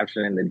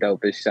capturing the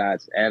dopest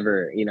shots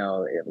ever,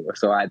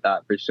 so I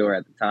thought for sure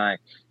at the time.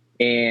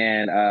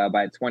 And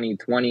by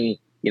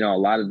 2020, a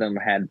lot of them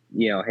had,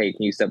 hey,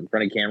 can you step in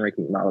front of camera?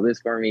 Can you model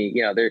this for me?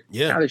 Now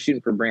they're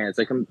shooting for brands.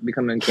 They're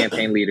becoming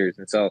campaign leaders.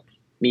 And so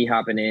me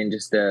hopping in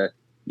just to,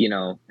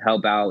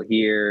 help out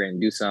here and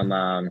do some,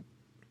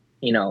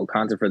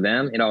 content for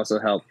them. It also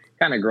helped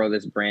kind of grow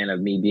this brand of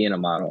me being a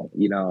model,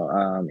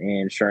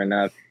 and sure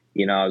enough,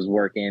 I was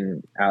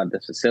working out at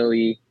the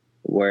facility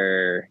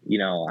where,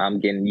 I'm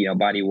getting,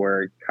 body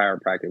work,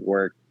 chiropractic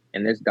work.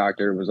 And this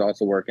doctor was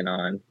also working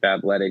on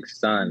Fabletics'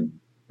 son,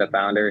 the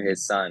founder,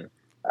 his son,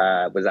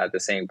 was at the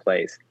same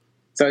place.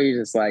 So he's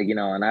just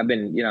and I've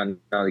been, knowing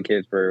the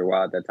kids for a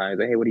while at that time. He's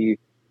like, hey, what are you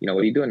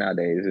doing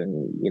nowadays?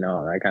 And,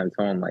 I kind of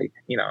told him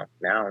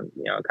now,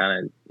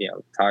 kind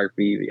of,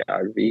 photography,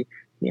 videography,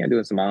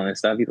 doing some modeling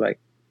stuff. He's like,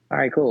 all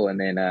right, cool. And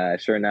then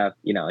sure enough,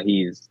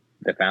 he's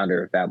the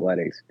founder of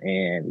Fabletics,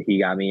 and he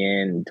got me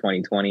in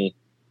 2020.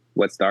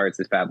 What starts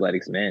is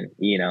Fabletics Men,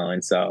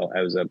 and so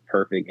it was a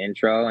perfect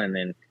intro. And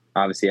then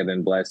obviously I've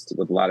been blessed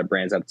with a lot of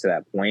brands up to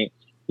that point,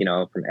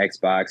 from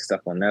Xbox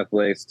stuff on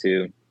Netflix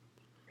to,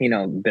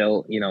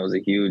 Built, was a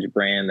huge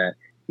brand that,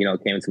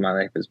 came into my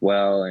life as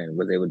well, and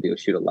was able to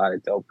shoot a lot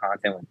of dope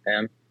content with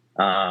them,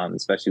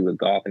 especially with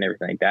golf and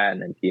everything like that.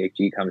 And then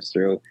PXG comes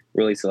through,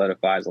 really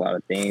solidifies a lot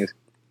of things.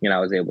 I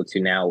was able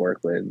to now work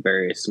with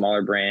various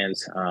smaller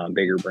brands,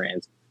 bigger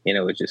brands. It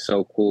was just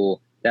so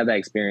cool to have that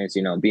experience,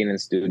 being in the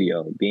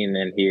studio, being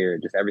in here,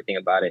 just everything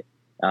about it.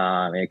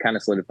 And it kind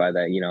of solidified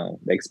that,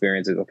 the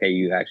experience is, okay,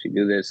 you actually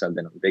do this. I've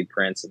been on big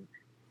prints and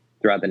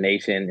throughout the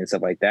nation and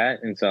stuff like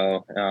that. And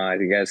so I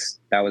guess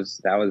that was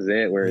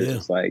it, where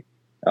it's just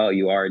oh,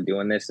 you are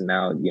doing this and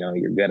now,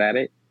 you're good at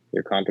it.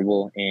 You're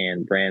comfortable,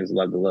 and brands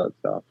love the look.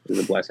 So it was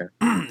a blessing.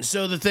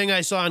 So the thing I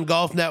saw on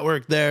Golf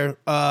Network there,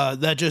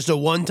 that just a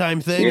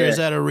one-time thing, or is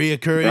that a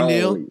reoccurring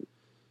deal?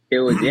 It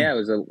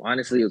was,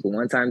 honestly, it was a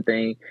one-time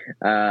thing.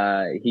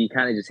 He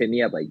kind of just hit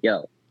me up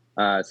yo,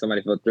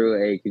 somebody fell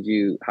through. Hey, could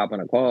you hop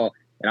on a call?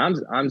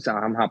 And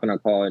I'm hopping on a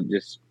call and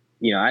just,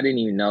 I didn't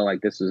even know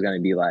this was going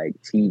to be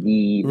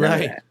TV.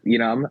 Right.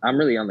 I'm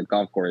really on the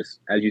golf course.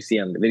 As you see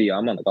on the video,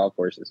 I'm on the golf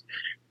courses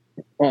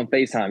on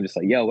FaceTime, just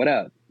yo, what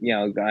up?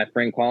 Got a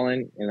friend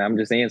calling, and I'm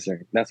just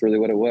answering. That's really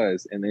what it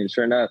was. And then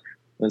sure enough,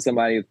 when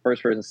the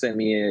first person sent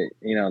me it,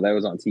 that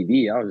was on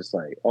TV, I was just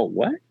oh,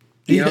 what?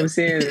 You know what I'm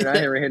saying? And I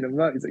never hit him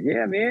up. He's like,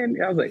 yeah, man.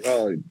 I was like,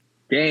 oh,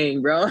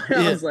 dang, bro.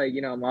 I was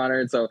I'm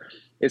honored. So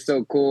it's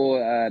so cool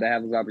to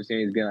have those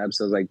opportunities to be on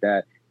episodes like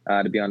that,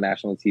 to be on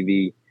national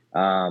TV.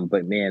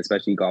 But man,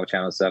 especially Golf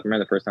Channel stuff. I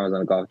remember the first time I was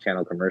on a Golf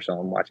Channel commercial.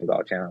 I'm watching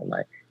Golf Channel. I'm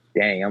like,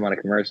 dang, I'm on a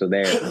commercial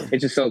there.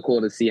 It's just so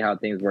cool to see how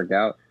things worked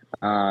out.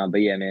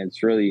 But yeah, man,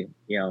 it's really,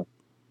 all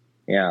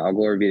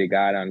glory be to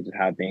God on just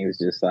how things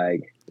just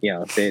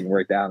fit and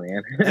worked out,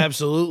 man.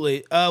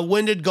 Absolutely.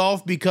 When did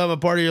golf become a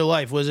part of your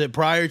life? Was it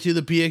prior to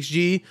the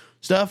PXG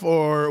stuff,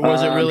 or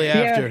was it really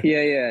after?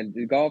 Yeah.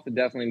 Golf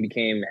definitely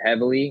became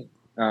heavily.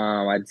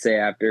 I'd say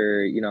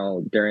after,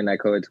 during that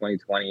COVID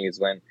 2020 is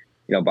when,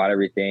 bought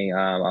everything.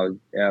 I was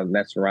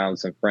messing around with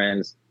some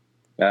friends,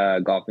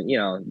 golfing,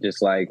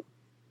 just we're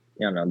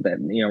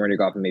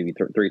golfing maybe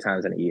 3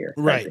 times in a year.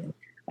 Right.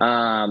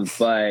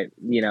 But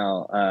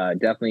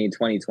definitely in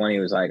 2020 it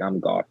was I'm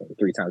golfing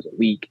 3 times a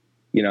week.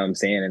 You know what I'm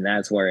saying? And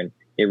that's where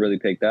it really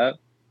picked up.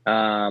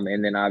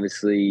 And then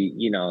obviously,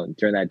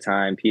 during that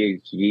time,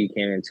 PhD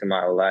came into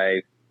my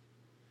life.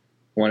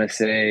 I want to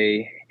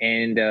say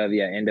end of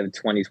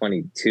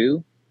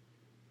 2022.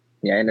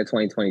 Yeah, end of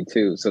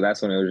 2022. So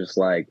that's when it was just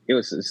like, it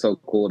was so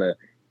cool to,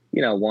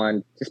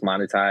 one, just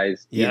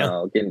monetize,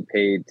 getting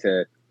paid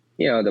to,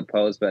 the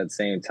post, but at the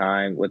same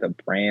time with a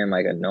brand,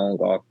 like a known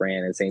golf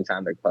brand, at the same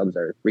time, their clubs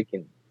are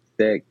freaking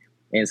sick.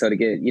 And so to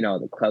get,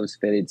 the clubs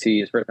fitted to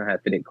you, first time I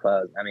had fitted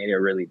clubs, I mean, it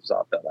really just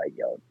all felt like,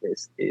 yo,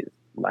 this is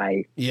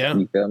life. Yeah.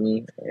 You feel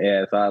me?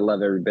 Yeah. So I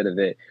love every bit of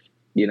it.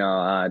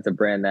 It's a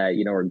brand that,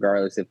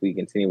 regardless if we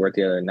continue to work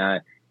together or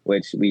not,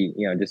 which we,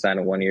 just signed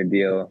a 1-year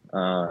deal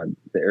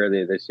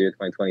earlier this year,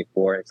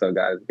 2024. So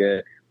God is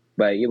good.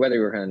 But whether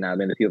we're going to not,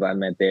 the people I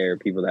met there,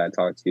 people that I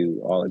talk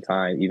to all the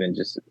time, even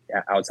just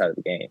outside of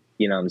the game,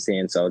 you know what I'm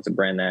saying? So it's a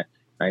brand that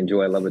I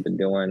enjoy. I love what they're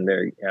doing.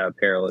 Their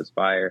apparel is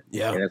fire.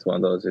 Yeah. And it's one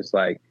of those, just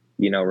like,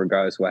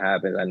 regardless of what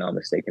happens, I know I'm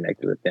going to stay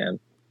connected with them.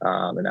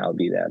 And that'll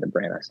be the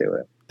brand I stay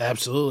with.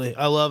 Absolutely.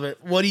 I love it.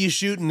 What are you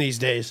shooting these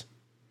days?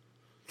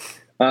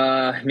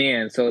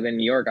 Man, so then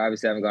New York,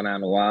 obviously I haven't gone out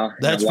in a while.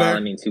 That's fair. Fair. I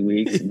mean, 2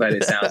 weeks, but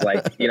it sounds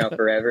like,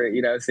 forever,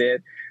 you know what I'm saying?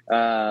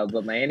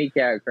 But my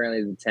handicap currently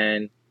is a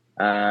 10.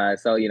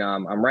 So,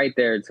 I'm right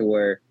there to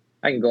where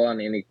I can go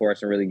on any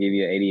course and really give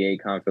you an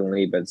 88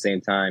 confidently, but at the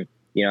same time,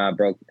 I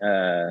broke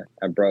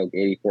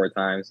 84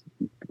 times.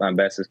 My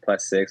best is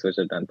 +6, which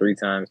I've done 3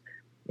 times.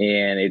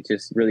 And it's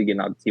just really getting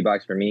off the tee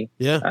box for me.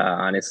 Yeah.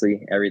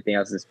 Honestly, everything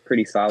else is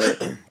pretty solid.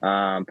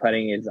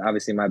 Putting is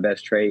obviously my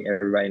best trait.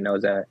 Everybody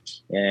knows that.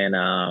 And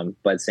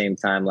but at the same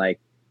time, like,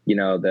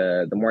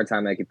 the more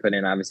time I can put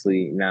in,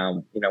 obviously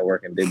now,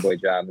 working big boy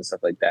jobs and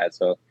stuff like that.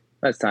 So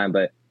less time,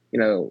 but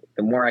the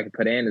more I can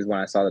put in is when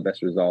I saw the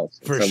best results.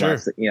 For so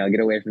sure. When I,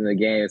 get away from the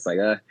game, it's like,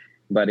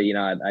 but I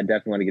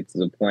definitely want to get to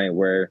the point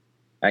where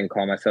I can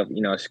call myself,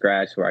 a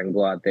scratch, where I can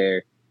go out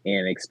there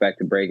and expect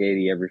to break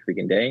 80 every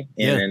freaking day.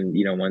 And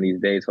then, one of these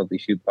days, hopefully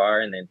shoot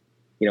par. And then,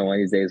 one of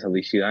these days,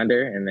 hopefully shoot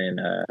under. And then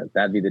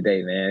that'd be the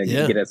day, man.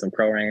 Yeah. Get at some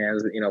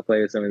programs,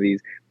 play with some of these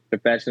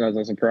professionals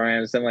on some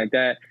programs, something like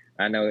that.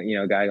 I know,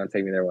 guy going to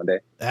take me there one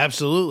day.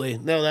 Absolutely.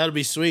 No, that'll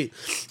be sweet.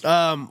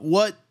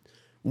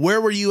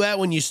 Where were you at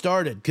when you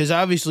started? Because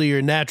obviously you're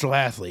a natural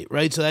athlete,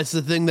 right? So that's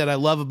the thing that I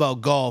love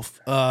about golf.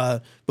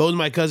 Both of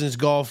my cousins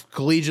golf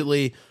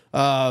collegiately.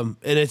 And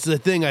it's the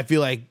thing, I feel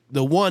like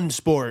the one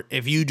sport,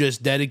 if you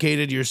just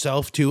dedicated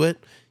yourself to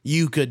it,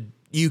 you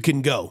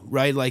can go,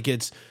 right? Like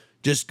it's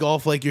just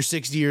golf like you're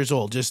 60 years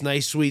old, just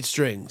nice, sweet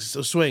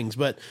swings.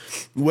 But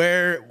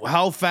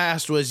how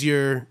fast was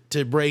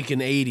to break an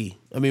 80?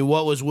 I mean,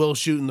 what was Will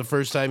shooting the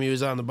first time he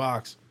was on the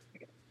box?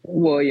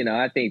 Well,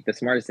 I think the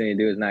smartest thing to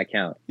do is not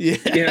count. Yeah.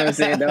 You know what I'm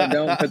saying?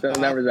 Don't put those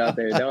numbers out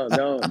there. Don't,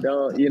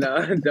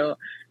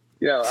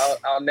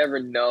 I'll never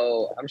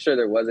know. I'm sure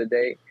there was a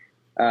day.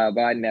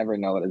 But I never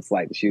know what it's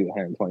like to shoot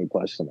 120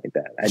 plus, something like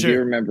that. I do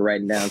remember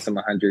writing down some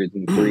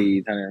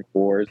 103s,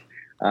 104s.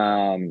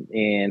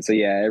 And so,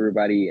 yeah,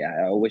 everybody,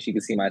 I wish you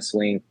could see my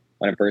swing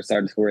when I first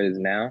started to where it is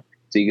now.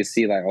 So you can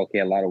see like, okay,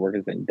 a lot of work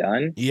has been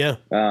done. Yeah.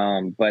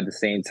 But at the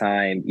same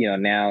time,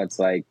 now it's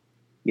like,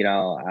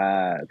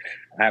 I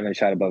haven't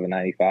shot above a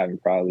 95 in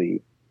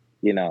probably,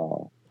 a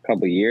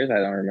couple of years. I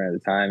don't remember the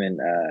time. And,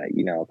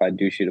 if I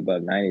do shoot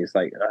above 90, it's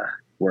like,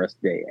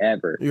 worst day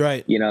ever.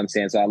 Right. You know what I'm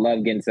saying? So I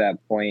love getting to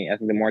that point. I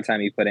think the more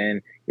time you put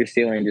in, your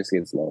ceiling just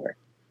gets lower.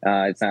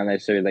 It's not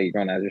necessarily like you're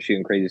going out there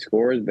shooting crazy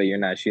scores, but you're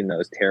not shooting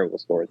those terrible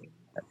scores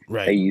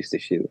that you used to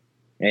shoot.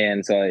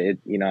 And so I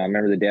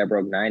remember the day I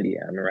broke 90.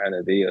 I remember having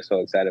a video, so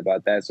excited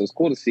about that. So it's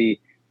cool to see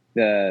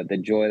the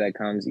joy that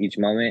comes each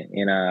moment.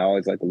 And I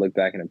always like to look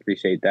back and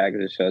appreciate that,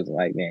 because it shows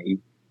like, man,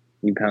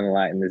 you come a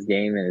lot in this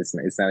game, and it's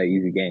not an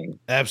easy game.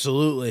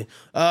 Absolutely.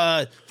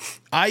 I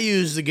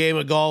use the game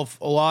of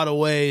golf a lot of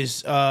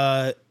ways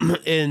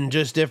in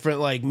just different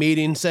like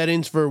meeting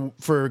settings for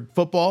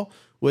football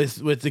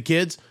with the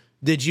kids.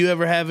 Did you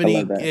ever have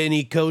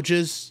any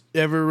coaches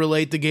ever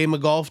relate the game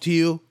of golf to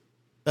you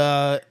in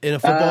a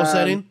football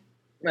setting?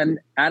 And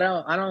I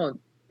don't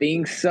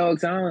think so.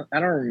 'Cause I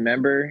don't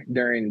remember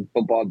during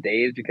football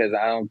days, because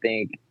I don't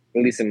think,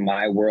 at least in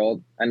my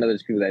world, I know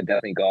there's people that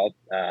definitely golf.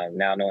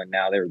 Now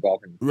they were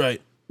golfing, right?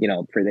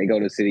 They go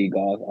to city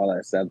golf, all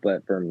that stuff.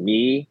 But for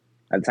me,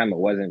 at the time, it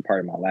wasn't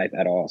part of my life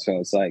at all. So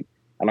it's like,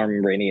 I don't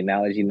remember any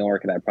analogy, nor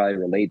could I probably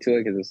relate to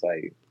it, because it's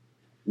like,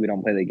 we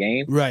don't play the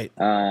game. Right.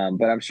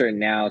 But I'm sure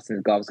now,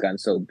 since golf's gotten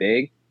so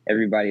big,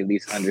 everybody at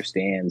least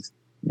understands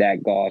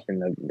that golf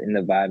and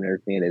the vibe and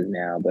everything it is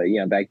now. But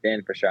back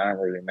then, for sure, I don't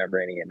really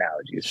remember any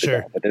analogies.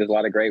 Sure. But there's a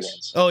lot of great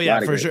ones. Oh yeah,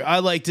 for sure. I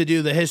like to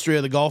do the history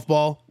of the golf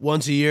ball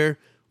once a year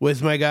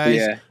with my guys.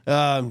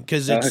 Yeah.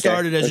 Because it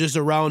started as just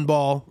a round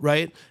ball,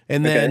 right?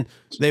 And then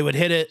they would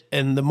hit it,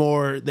 and the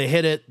more they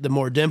hit it, the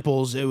more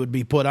dimples it would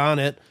be put on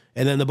it.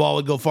 and then the ball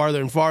would go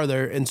farther and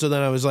farther. And so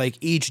then I was like,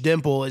 each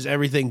dimple is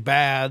everything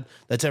bad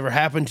that's ever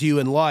happened to you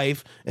in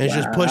life, and it's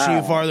just pushing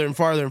you farther and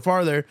farther and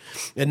farther.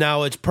 And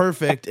now it's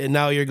perfect, and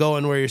now you're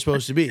going where you're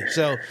supposed to be.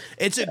 So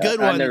it's a good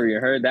one. I never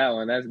even heard that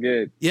one. That's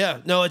good.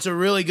 Yeah, no, it's a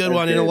really good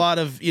one in a lot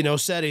of,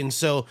 settings.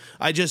 So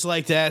I just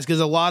like to ask, because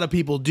a lot of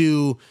people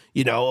do,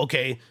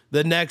 okay,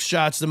 the next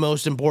shot's the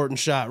most important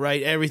shot,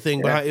 right?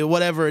 Everything behind,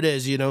 whatever it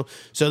is,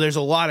 So there's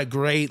a lot of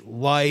great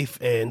life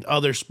and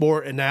other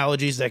sport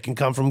analogies that can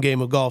come from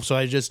game of golf. So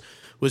I just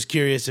was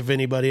curious if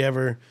anybody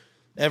ever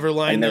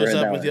lined those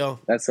up with y'all.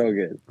 That's so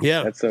good.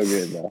 Yeah. That's so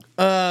good,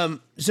 bro.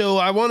 So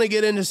I want to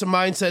get into some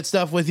mindset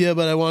stuff with you,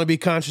 but I want to be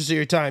conscious of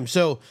your time.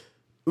 So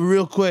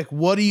real quick,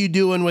 what are you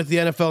doing with the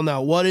NFL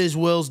now? What is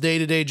Will's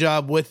day-to-day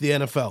job with the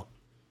NFL?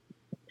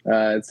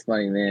 It's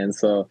funny, man.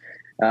 So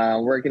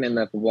working in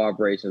the football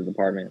operations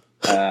department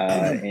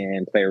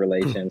and player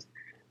relations.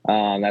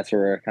 That's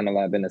where kind of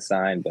I've been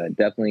assigned, but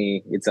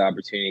definitely it's an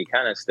opportunity to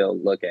kind of still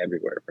look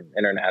everywhere from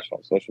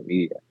international social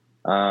media.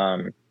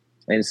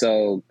 And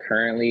so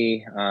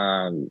currently,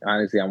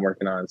 honestly, I'm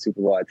working on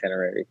Super Bowl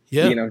itinerary.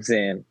 Yeah. You know what I'm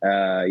saying?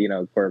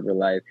 Corporate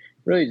life,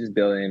 really just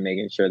building and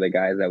making sure the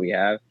guys that we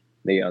have,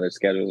 their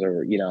schedules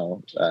are,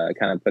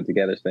 kind of put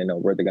together so they know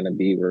where they're going to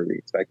be, where we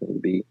expect them to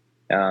be.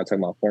 Talking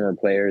about former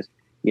players,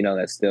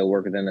 that still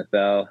work with the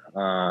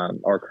NFL,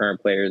 or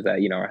current players that,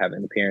 are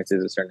having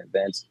appearances at certain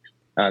events.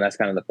 That's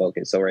kind of the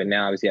focus. So right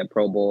now, obviously, at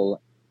Pro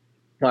Bowl,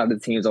 a lot of the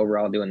teams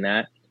overall doing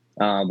that.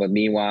 But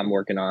meanwhile, I'm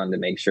working on to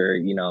make sure,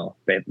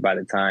 by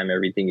the time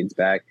everything gets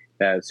back,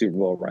 that Super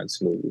Bowl runs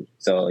smoothly.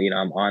 So,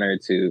 I'm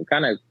honored to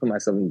kind of put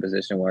myself in a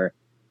position where,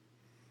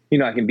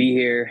 I can be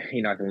here,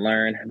 I can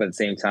learn, but at the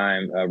same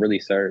time, really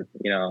serve,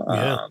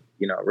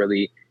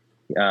 really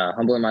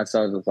humbling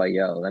myself with like,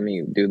 let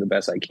me do the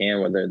best I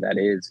can, whether that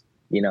is,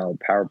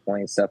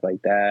 PowerPoint, stuff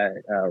like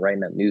that,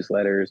 writing up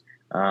newsletters,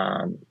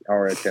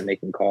 or to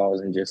making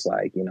calls and just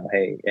like,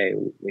 hey,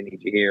 we need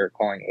you here,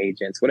 calling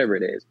agents, whatever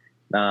it is.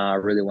 I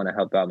really want to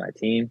help out my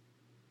team,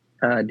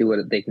 do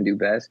what they can do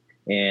best,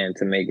 and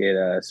to make it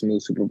a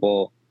smooth Super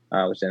Bowl,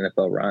 which the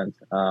NFL runs.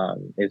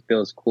 It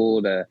feels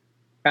cool to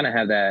kind of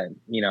have that,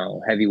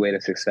 heavy weight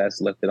of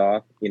success lifted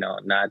off,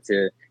 not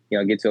to,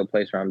 get to a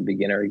place where I'm a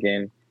beginner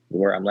again,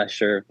 where I'm less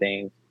sure of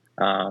things.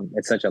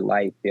 It's such a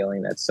light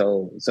feeling that's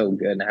so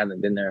good, and I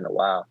haven't been there in a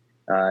while.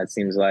 It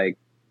seems like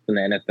from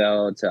the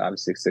NFL to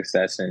obviously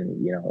success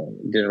in,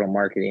 digital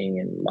marketing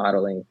and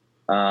modeling,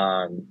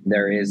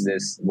 there is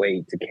this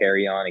weight to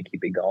carry on and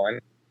keep it going.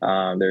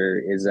 There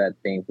is that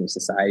thing from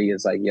society.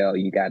 It's like,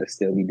 you got to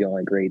still be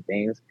doing great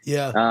things.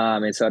 Yeah.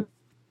 And so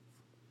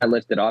I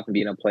lift it off and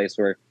be in a place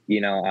where,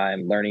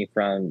 I'm learning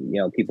from,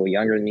 people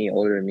younger than me,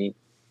 older than me,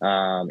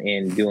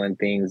 and doing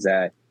things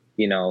that,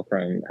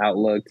 from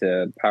Outlook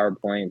to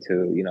PowerPoint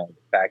to,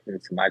 back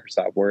into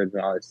Microsoft Words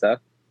and all this stuff,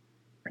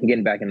 and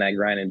getting back in that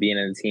grind and being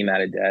in a team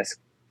at a desk,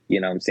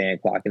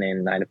 clocking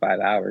in 9 to 5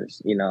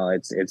 hours.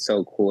 It's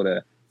so cool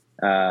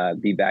to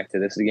be back to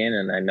this again.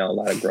 And I know a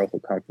lot of growth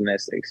will come from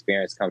this. The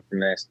experience comes from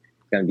this.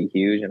 It's going to be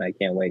huge. And I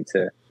can't wait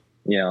to,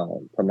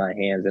 put my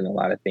hands in a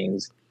lot of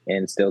things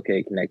and still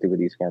get connected with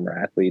these former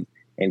athletes,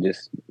 and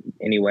just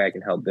any way I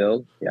can help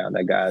build,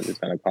 that God is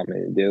going to call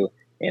me to do.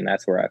 And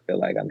that's where I feel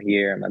like I'm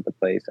here. I'm at the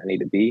place I need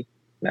to be.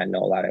 And I know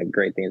a lot of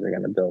great things are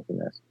going to build from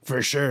this.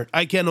 For sure.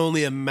 I can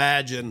only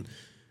imagine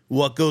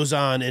what goes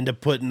on into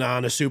putting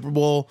on a Super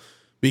Bowl,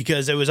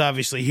 because it was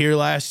obviously here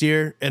last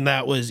year, and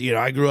that was,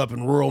 I grew up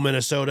in rural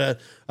Minnesota.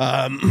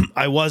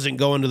 I wasn't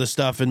going to the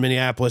stuff in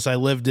Minneapolis. I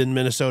lived in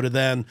Minnesota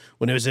then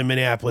when it was in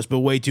Minneapolis, but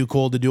way too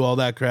cold to do all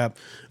that crap.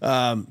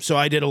 So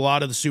I did a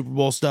lot of the Super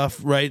Bowl stuff,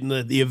 right, and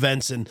the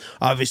events, and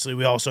obviously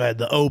we also had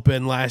the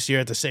Open last year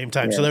at the same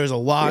time. Yeah. So there was a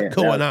lot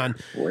going on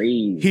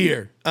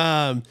here.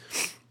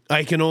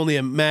 I can only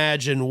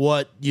imagine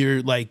what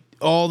you're like,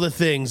 all the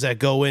things that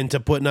go into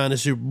putting on a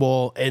Super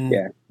Bowl, and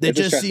it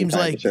just seems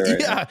like, sure,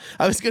 right?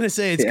 I was going to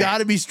say it's got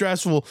to be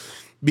stressful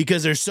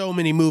because there's so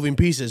many moving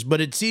pieces, but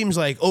it seems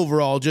like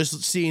overall,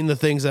 just seeing the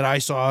things that I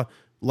saw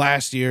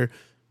last year,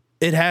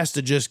 it has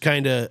to just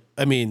kind of,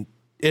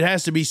 it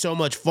has to be so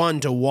much fun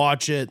to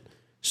watch it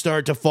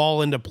start to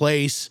fall into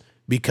place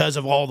because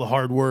of all the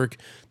hard work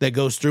that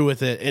goes through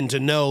with it, and to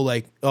know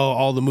like,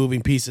 all the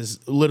moving pieces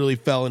literally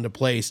fell into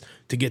place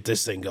to get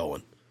this thing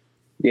going.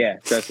 Yeah,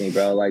 trust me,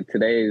 bro. Like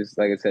today's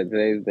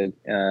the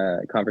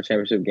conference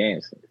championship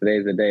games.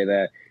 Today's the day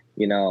that,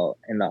 in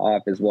the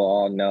office we'll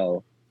all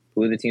know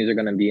who the teams are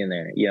going to be in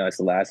there. It's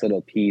the last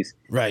little piece,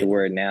 right, to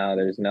where now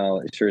there's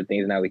no sure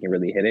things. Now we can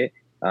really hit it.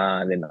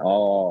 Then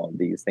all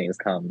these things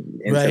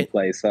come into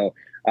play. So,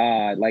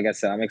 like I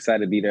said, I'm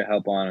excited to be there,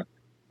 help on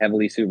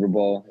heavily Super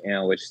Bowl,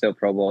 which still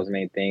Pro Bowl is the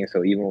main thing.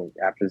 So even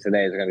after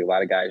today, there's going to be a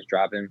lot of guys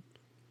dropping.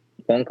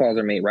 Phone calls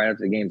are made right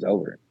after the game's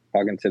over,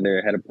 talking to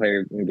their head of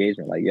player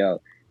engagement, like,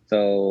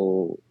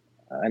 so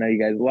I know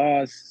you guys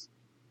lost.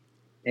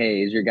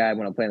 Hey, is your guy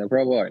want to play in the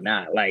Pro Bowl or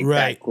not? Like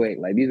that quick.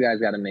 Like these guys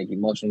got to make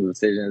emotional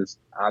decisions,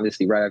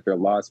 obviously right after a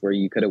loss where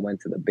you could have went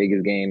to the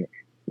biggest game,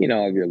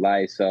 of your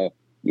life. So,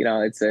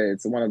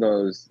 it's one of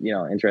those,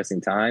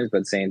 interesting times, but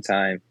at the same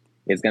time,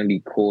 it's going to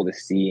be cool to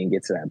see and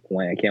get to that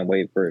point. I can't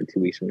wait for 2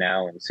 weeks from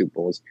now when the Super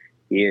Bowl's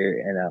here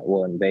and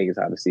in Vegas,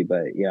 obviously,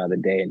 but the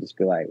day and just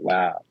be like,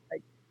 wow,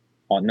 like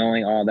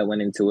knowing all that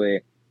went into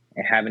it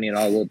and having it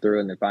all go through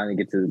and then finally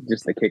get to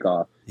just the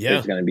kickoff. Yeah.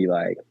 It's going to be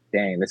like,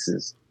 dang, this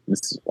is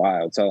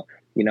wild. So,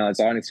 it's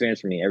all an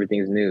experience for me.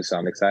 Everything's new. So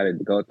I'm excited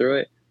to go through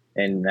it.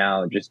 And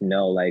now just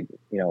know, like,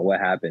 what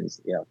happens,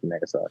 from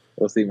there. So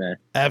we'll see, man.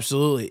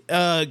 Absolutely.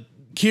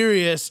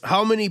 Curious,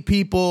 how many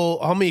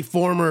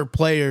former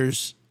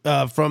players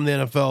from the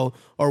NFL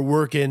are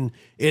working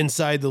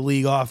inside the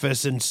league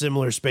office in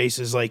similar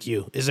spaces like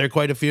you? Is there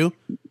quite a few?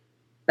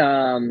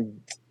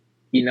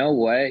 You know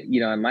what?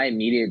 In my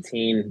immediate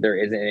team, there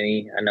isn't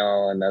any. I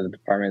know another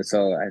department.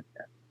 So I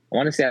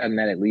want to say I've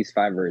met at least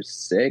 5 or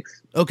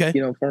 6. Okay.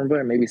 Former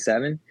player, maybe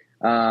 7.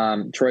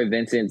 Troy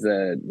Vincent's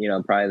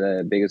probably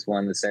the biggest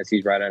one since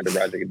he's right under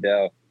Roger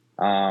Goodell.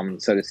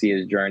 So to see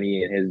his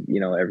journey and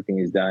his, everything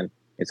he's done,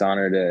 it's an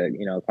honor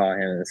to, call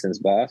him in a sense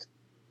boss.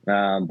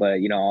 But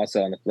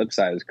also on the flip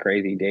side, it was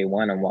crazy. Day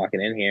one, I'm walking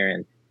in here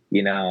and,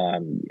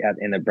 I'm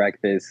in the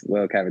breakfast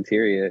little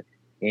cafeteria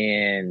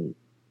and,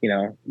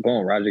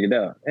 going Roger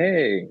Goodell.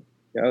 Hey,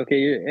 okay,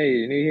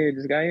 you're new here,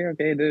 just got here.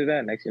 Okay, did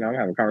that. Next, I'm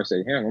having a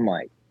conversation with him. I'm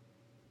like,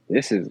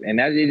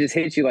 it just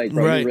hits you like,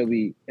 bro, right. You're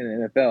really in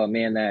the NFL,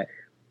 man, that,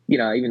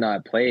 even though I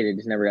played, I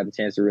just never got the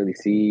chance to really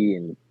see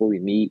and fully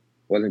meet.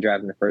 Wasn't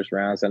drafted in the first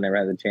round, so I never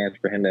had the chance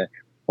for him to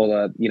pull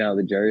up,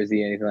 the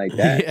jersey, anything like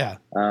that. Yeah.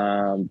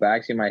 But I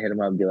actually might hit him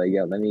up and be like,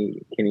 yo, can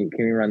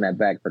you run that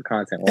back for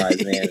content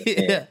wise, man?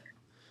 Yeah.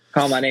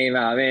 Call my name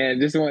out, man.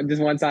 Just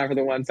one time for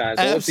the one time.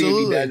 So Absolutely.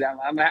 We'll see if he does.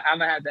 I'm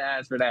gonna have to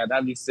ask for that.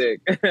 That'd be sick.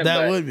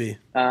 That would be.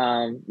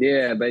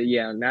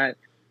 Not.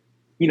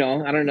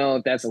 I don't know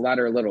if that's a lot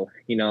or a little.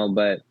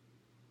 But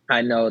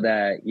I know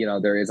that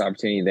there is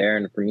opportunity there,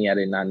 and for me, I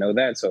did not know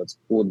that. So it's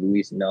cool to at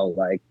least know,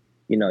 like,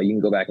 you can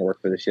go back and work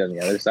for the shit on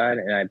the other side.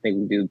 And I think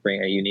we do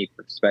bring a unique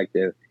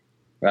perspective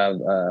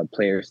of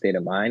players' state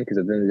of mind, because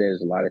at the end of the day,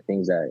 there's a lot of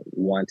things that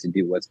want to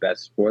do what's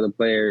best for the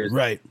players,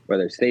 right?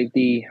 Whether it's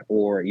safety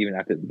or even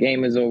after the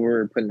game is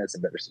over, putting us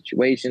in better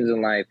situations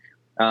in life.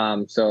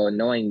 So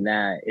knowing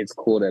that, it's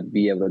cool to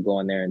be able to go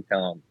in there and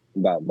tell them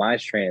about my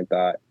train of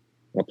thought.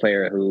 A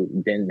player who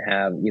didn't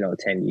have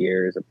 10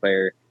 years, a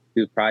player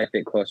who probably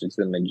fit closer to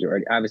the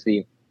majority.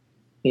 Obviously,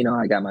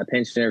 I got my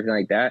pension and everything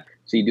like that,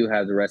 so you do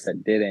have the rest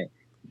that didn't.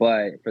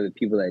 But for the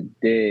people that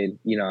did,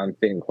 I'm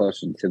fitting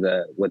closer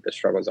to what the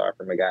struggles are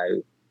from a guy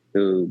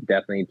who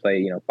definitely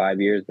played,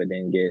 5 years, but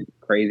didn't get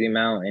crazy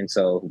amount. And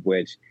so,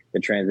 which the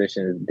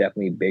transition is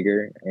definitely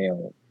bigger,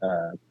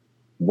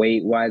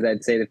 weight wise,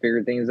 I'd say, to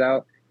figure things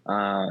out.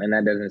 And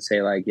that doesn't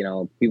say like,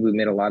 people who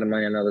made a lot of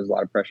money. I know there's a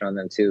lot of pressure on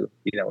them too,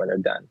 when they're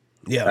done.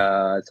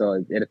 Yeah.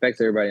 So it affects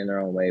everybody in their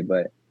own way,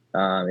 but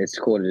it's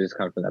cool to just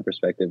come from that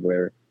perspective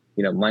where,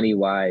 money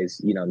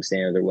wise, I'm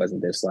saying there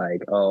wasn't this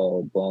like,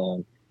 oh,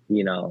 boom.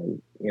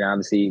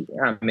 Obviously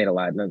I made a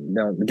lot.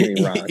 Don't get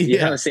me wrong. You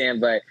know what I'm saying?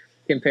 But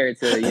compared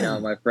to,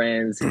 my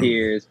friends,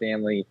 peers,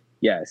 family,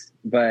 yes.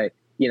 But,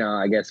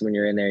 I guess when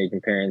you're in there, you're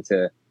comparing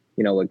to,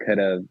 what could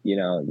have,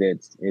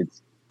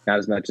 it's not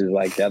as much as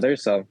like the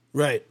others. So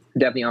right.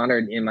 Definitely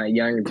honored in my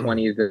younger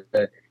 20s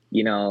to,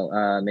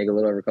 make a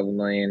little over a couple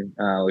million,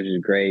 which is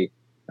great.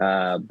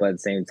 But at the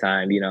same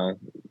time,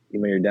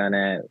 when you're done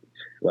at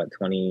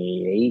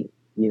 28,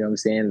 what I'm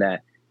saying,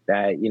 that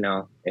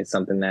it's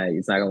something that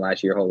it's not gonna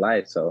last you your whole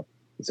life. So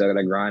you still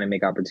gotta grind and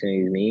make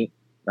opportunities meet.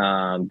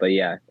 But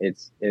yeah, it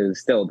was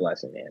still a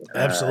blessing, man.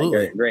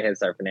 Absolutely. Great head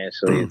start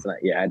financially. It's not,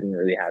 I didn't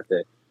really have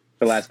to.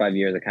 For the last 5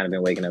 years, I've kind of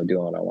been waking up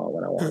doing what I want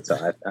when I want.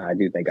 So I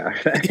do thank God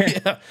for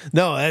that. Yeah.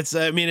 No,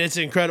 it's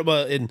incredible.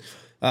 And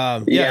I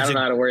don't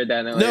know how to word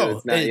that.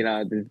 No, it's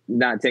not,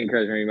 not taking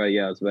credit from anybody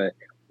else, but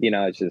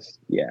it's just,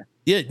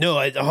 Yeah, no,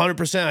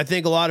 100%. I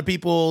think a lot of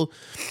people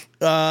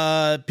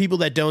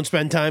that don't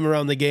spend time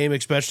around the game,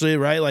 especially,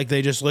 right? Like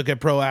they just look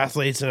at pro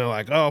athletes and they're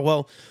like, oh,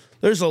 well,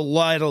 there's a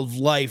lot of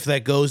life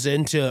that goes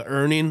into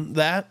earning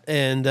that,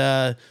 and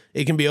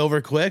it can be over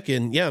quick.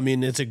 And yeah, I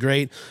mean, it's a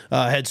great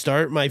head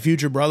start. My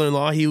future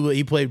brother-in-law,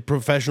 he played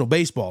professional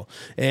baseball,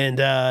 and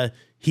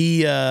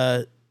he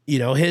was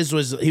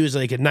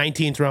like a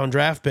 19th round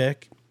draft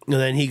pick. And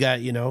then he got,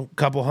 a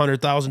couple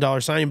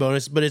 $100,000 signing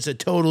bonus, but it's a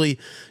totally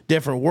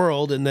different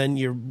world. And then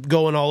you're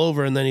going all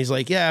over. And then he's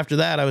like, yeah, after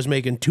that, I was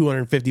making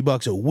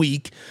 $250 a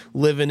week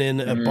living in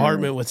an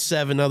apartment with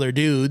 7 other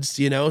dudes,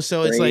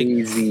 So it's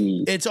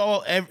crazy. Like,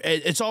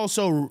 it's all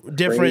so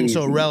different,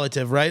 so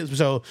relative, right?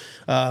 So,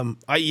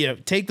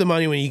 take the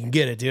money when you can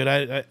get it, dude.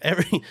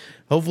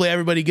 Hopefully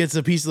everybody gets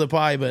a piece of the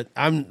pie, but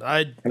I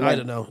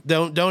don't know.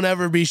 Don't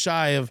ever be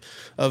shy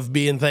of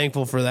being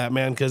thankful for that,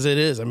 man. Cause it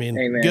is, Amen.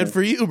 Good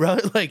for you, bro.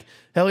 Like,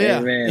 hell yeah.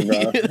 Amen,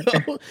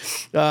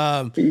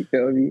 bro. You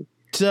feel me?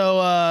 So,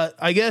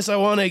 I guess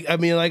like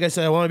I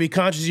said, I want to be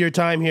conscious of your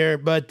time here,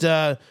 but,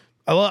 I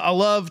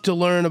love to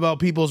learn about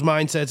people's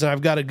mindsets, and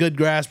I've got a good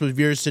grasp of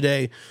yours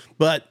today.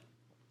 But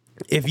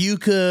if you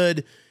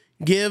could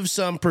give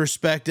some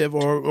perspective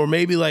or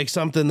maybe like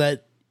something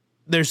that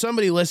there's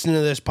somebody listening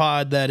to this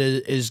pod that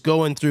is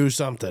going through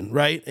something,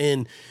 right?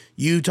 And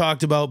you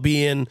talked about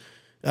being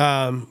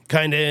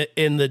kind of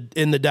in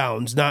the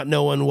downs, not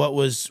knowing what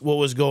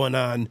was going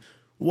on.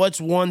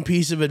 What's one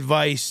piece of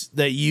advice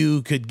that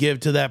you could give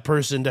to that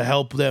person to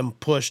help them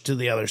push to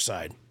the other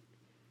side?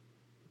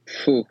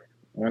 Phew.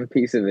 One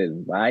piece of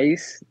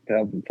advice to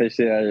help them push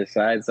to the other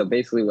side. So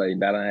basically, what, you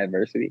battle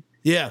adversity?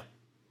 Yeah.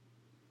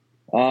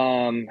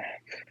 Man,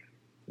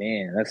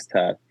 that's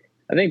tough.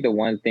 I think the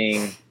one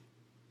thing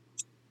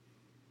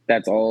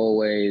that's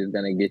always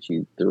going to get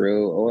you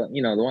through, or,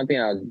 you know, the one thing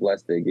I was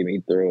blessed to get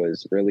me through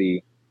is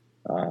really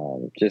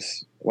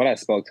just what I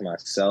spoke to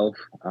myself.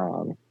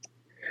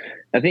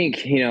 I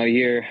think, you know,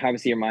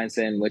 obviously your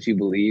mindset and what you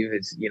believe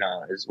is, you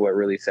know, is what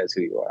really says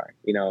who you are,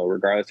 you know,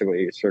 regardless of what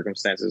your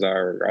circumstances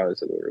are,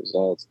 regardless of the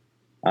results,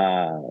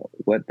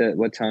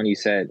 what tone you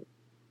set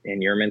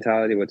in your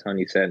mentality, what tone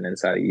you set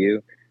inside of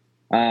you,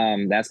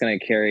 that's going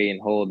to carry and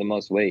hold the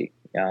most weight.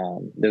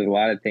 There's a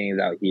lot of things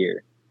out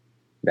here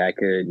that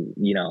could,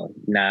 you know,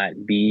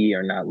 not be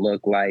or not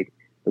look like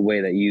the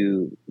way that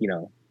you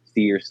know,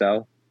 see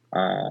yourself.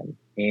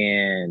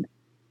 And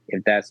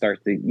if that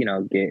starts to, you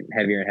know, get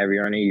heavier and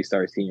heavier on you, you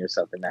start seeing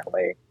yourself in that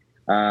way.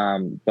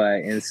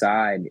 But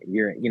inside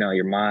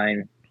your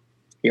mind,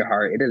 your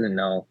heart, it doesn't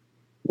know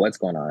what's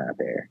going on out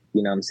there.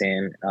 You know what I'm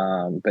saying?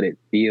 But it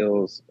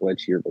feels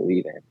what you're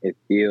believing. It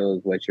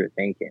feels what you're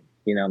thinking.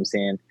 You know what I'm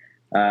saying?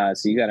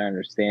 So you got to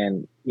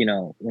understand, you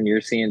know, when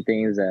you're seeing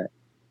things that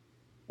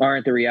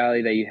aren't the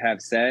reality that you have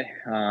set,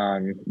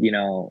 you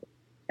know,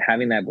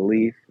 having that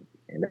belief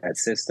in that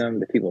system,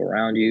 the people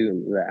around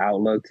you, the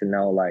outlook to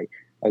know, like,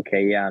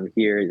 okay, yeah, I'm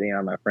here, you know,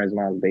 in my friend's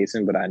mom's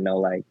basement, but I know,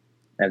 like,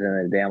 at the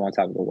end of the day, I'm on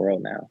top of the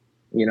world now.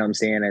 You know what I'm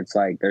saying? It's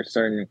like there's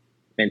certain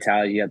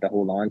mentality you have to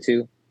hold on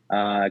to,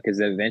 because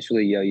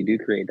eventually, you do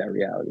create that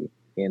reality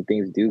and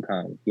things do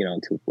come, you know,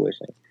 to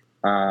fruition.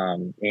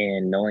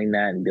 And knowing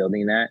that and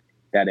building that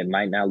it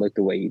might not look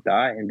the way you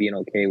thought, and being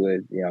okay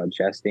with, you know,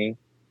 adjusting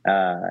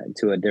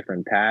to a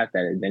different path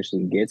that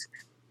eventually gets,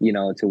 you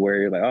know, to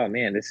where you're like, oh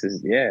man, this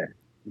is, yeah,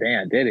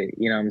 damn, I did it.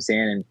 You know what I'm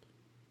saying? And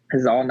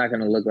it's all not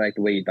going to look like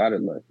the way you thought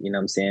it looked. You know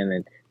what I'm saying?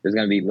 And there's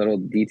going to be little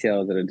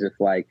details that are just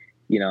like,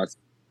 you know,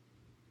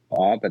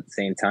 off. At the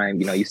same time,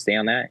 you know, you stay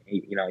on that,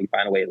 you know, you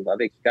find a way to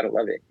love it. You got to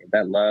love it.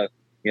 That love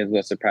is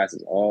what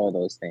surpasses all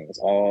those things,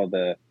 all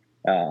the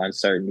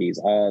uncertainties,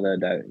 all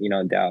the, you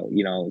know, doubt,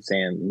 you know,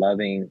 saying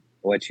loving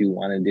what you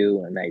want to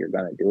do and that you're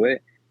going to do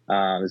it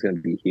is going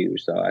to be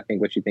huge. So I think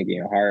what you think in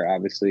your heart,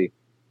 obviously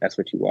that's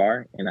what you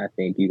are. And I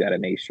think you got to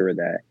make sure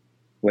that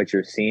what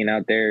you're seeing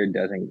out there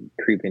doesn't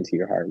creep into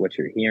your heart. What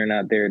you're hearing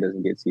out there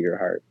doesn't get to your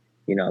heart,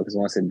 you know, because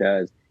once it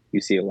does,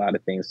 you see a lot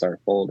of things start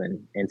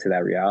folding into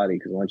that reality.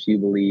 Because once you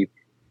believe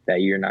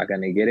that you're not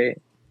going to get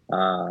it,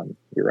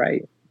 you're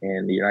right.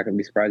 And you're not going to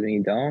be surprised when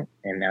you don't.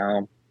 And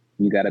now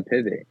you got to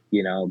pivot,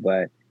 you know,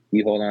 but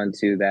you hold on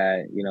to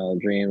that, you know,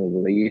 dream or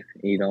belief,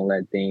 and you don't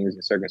let things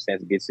and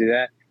circumstances get to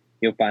that.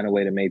 You'll find a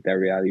way to make that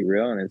reality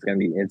real. And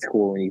it's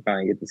cool when you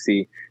finally get to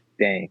see,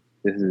 dang,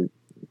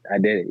 I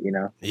did it, you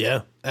know?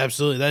 Yeah,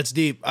 absolutely. That's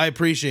deep. I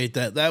appreciate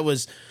that. That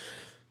was,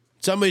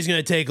 somebody's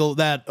going to take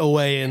that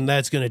away, and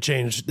that's going to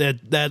change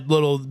that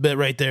little bit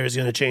right there is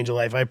going to change a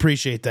life. I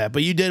appreciate that.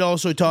 But you did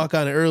also talk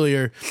on it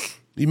earlier.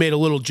 You made a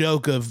little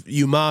joke of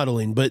you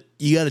modeling, but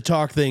you got to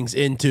talk things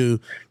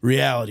into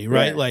reality,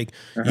 right? Yeah. Like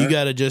you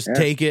got to just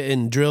take it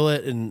and drill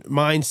it and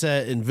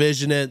mindset and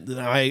vision it.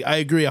 I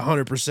agree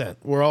 100%.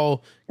 We're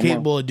all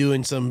capable of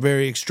doing some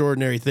very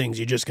extraordinary things.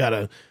 You just got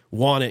to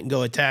want it and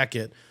go attack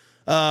it.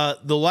 The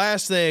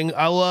last thing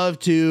I love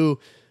to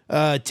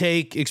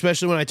take,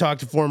 especially when I talk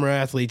to former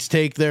athletes,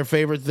 take their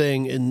favorite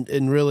thing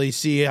and really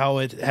see how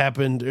it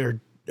happened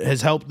or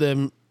has helped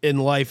them in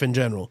life in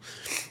general.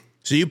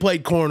 So you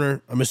played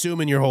corner, I'm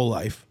assuming your whole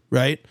life,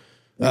 right?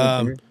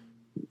 I'm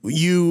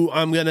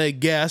going to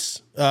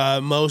guess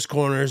most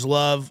corners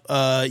love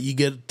you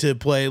get to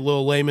play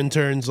little layman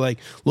turns, like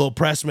little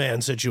press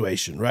man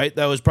situation, right?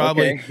 That was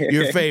probably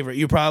your favorite.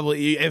 You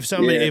probably,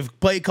 if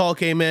play call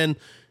came in,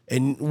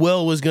 and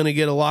Will was going to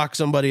get a lock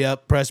somebody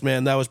up, press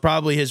man. That was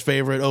probably his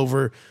favorite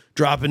over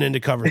dropping into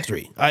cover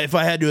three, if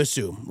I had to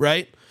assume,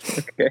 right?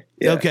 Okay.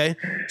 Yeah. Okay.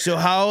 So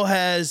how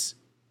has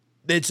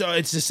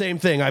it's the same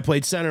thing. I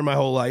played center my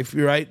whole life,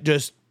 right?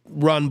 Just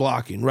run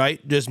blocking,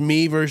 right? Just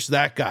me versus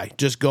that guy,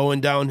 just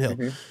going downhill.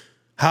 Mm-hmm.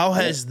 How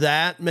has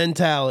that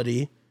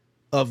mentality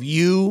of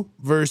you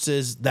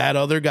versus that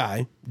other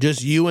guy,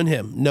 just you and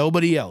him,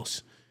 nobody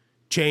else,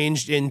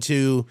 changed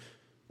into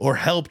or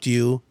helped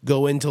you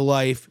go into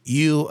life,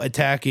 you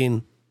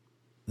attacking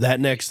that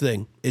next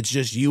thing? It's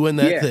just you and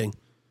that thing.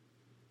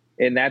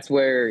 And that's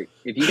where,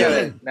 if you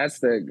gotta,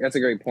 that's a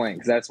great point,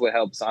 because that's what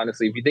helps,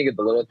 honestly. If you think of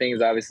the little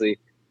things, obviously,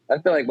 I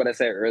feel like what I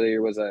said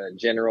earlier was a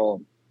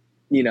general,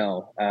 you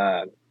know,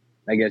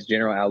 I guess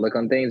general outlook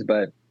on things.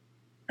 But at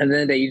the end of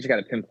the day, you just got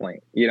to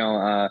pinpoint, you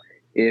know,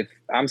 if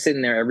I'm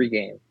sitting there every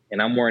game and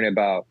I'm worrying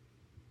about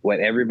what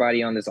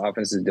everybody on this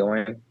offense is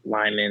doing,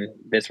 lineman,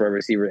 this wide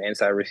receiver,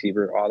 inside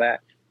receiver, all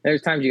that,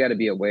 there's times you got to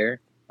be aware.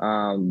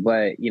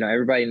 But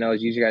everybody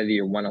knows you just got to do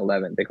your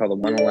 111. They call the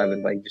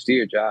 111, like just do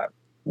your job.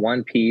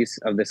 One piece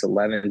of this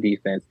 11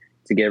 defense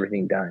to get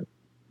everything done.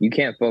 You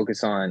can't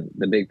focus on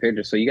the big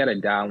picture. So you got to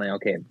dial in.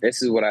 Okay,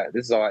 this is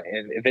all.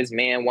 And if it's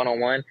man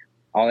 1-on-1,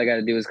 all I got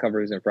to do is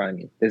cover who's in front of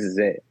me. This is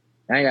it.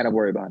 I ain't got to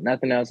worry about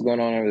nothing else going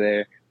on over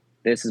there.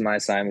 This is my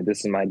assignment. This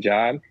is my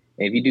job.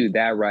 And if you do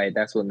that right,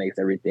 that's what makes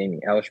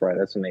everything else right.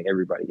 That's what makes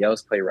everybody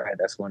else play right.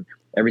 That's when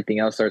everything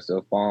else starts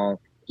to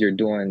fall. You're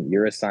doing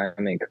your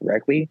assignment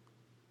correctly.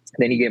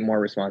 Then you get more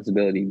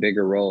responsibility,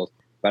 bigger roles.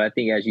 But I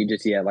think as you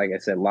just, like I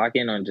said, lock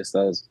in on just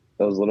those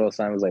little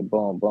assignments, like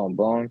boom, boom,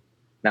 boom.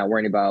 Not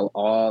worrying about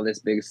all this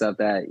big stuff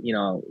that,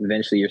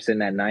 eventually you're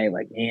sitting at night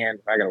like, man,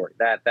 I got to work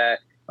that.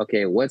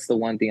 Okay, what's the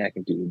one thing I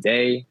can do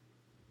today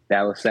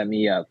that will set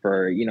me up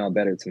for,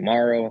 better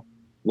tomorrow?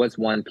 What's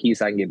one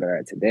piece I can get better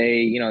at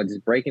today?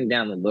 Just breaking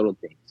down the little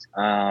things.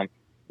 And,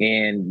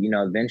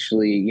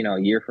 eventually, a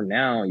year from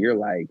now, you're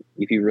like,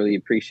 if you really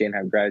appreciate and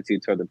have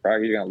gratitude toward the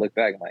progress, you're going to look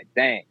back and like,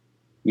 dang,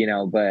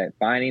 but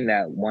finding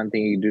that one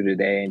thing you do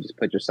today and just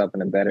put yourself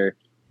in a better,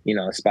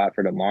 spot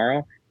for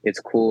tomorrow. It's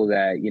cool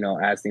that,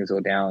 as things go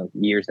down,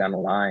 years down the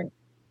line,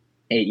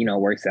 it,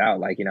 works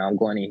out. Like, I'm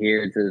going in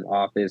here to the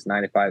office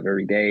 9 to 5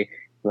 every day,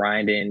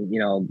 grinding,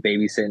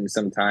 babysitting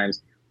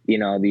sometimes,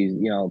 these,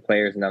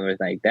 players and others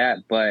like that.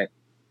 But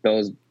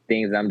those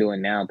things I'm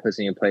doing now puts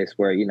me in a place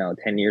where,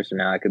 10 years from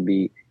now, I could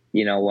be,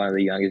 one of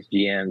the youngest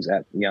GMs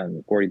at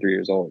 43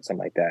 years old,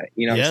 something like that.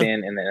 You know what I'm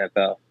saying? In the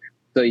NFL.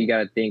 So you got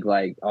to think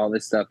like all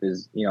this stuff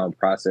is, a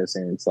process,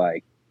 and it's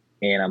like,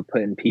 and I'm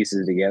putting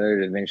pieces together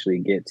to eventually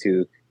get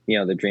to,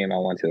 the dream I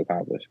want to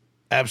accomplish.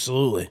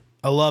 Absolutely.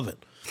 I love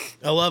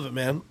it,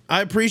 man.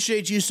 I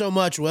appreciate you so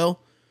much, Will.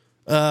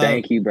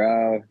 Thank you,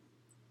 bro.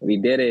 We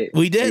did it.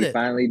 We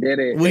finally did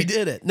it. We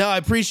did it. No, I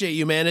appreciate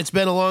you, man. It's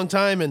been a long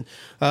time, and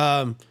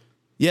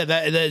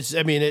that's.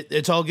 I mean,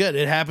 it's all good.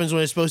 It happens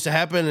when it's supposed to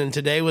happen, and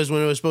today was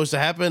when it was supposed to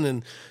happen,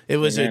 and it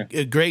was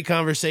a great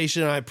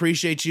conversation. I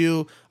appreciate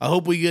you. I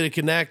hope we get to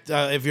connect.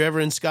 If you're ever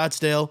in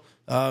Scottsdale,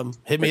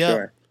 hit me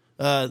up.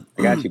 I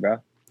got you, bro.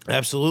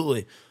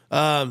 Absolutely.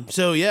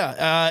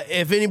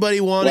 If anybody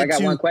wanted to, I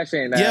got one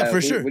question.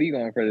 For sure. What are you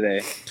going for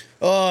today?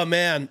 Oh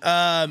man,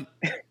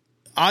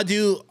 I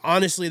do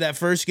honestly. That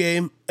first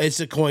game, it's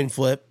a coin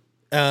flip.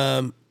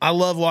 I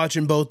love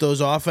watching both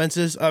those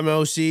offenses. I'm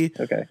OC.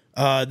 Okay.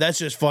 That's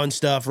just fun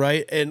stuff,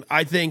 right? And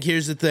I think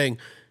here's the thing: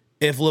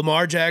 if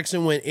Lamar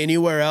Jackson went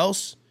anywhere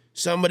else,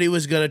 somebody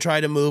was going to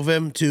try to move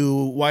him to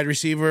wide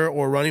receiver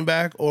or running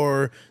back,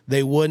 or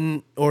he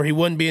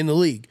wouldn't be in the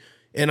league.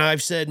 And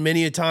I've said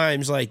many a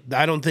times, like,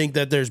 I don't think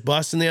that there's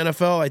busts in the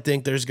NFL. I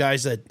think there's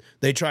guys that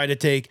they try to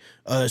take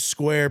a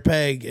square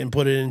peg and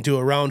put it into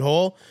a round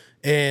hole.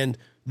 And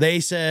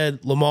they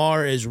said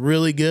Lamar is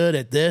really good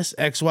at this,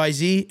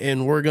 XYZ,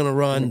 and we're going to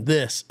run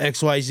this,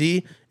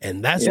 XYZ,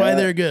 and that's why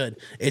they're good.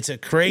 It's a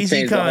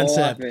crazy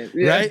concept,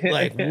 right?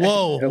 Like,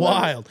 whoa,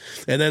 wild.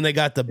 And then they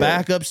got the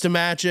backups to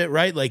match it,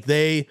 right? Like,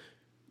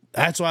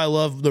 that's why I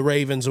love the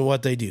Ravens and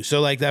what they do.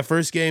 So, like, that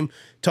first game,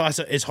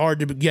 it's hard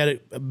to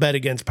bet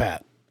against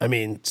Pat. I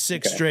mean,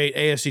 six straight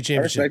AFC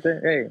championship.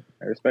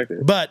 I respect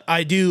it. But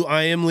I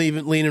am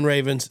leaning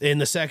Ravens. In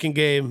the second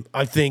game,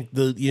 I think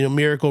the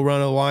miracle run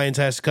of the Lions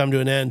has to come to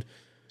an end.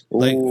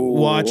 Like,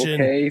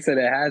 watching. Okay, so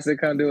it has to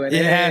come to an end.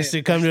 It has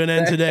to come to an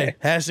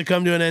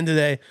end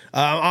today.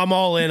 I'm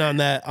all in on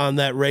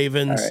that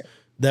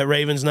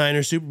Ravens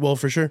Niners Super Bowl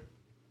for sure.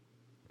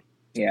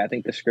 Yeah, I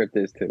think the script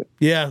is too.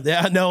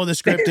 Yeah, no, the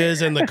script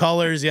is, and the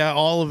colors,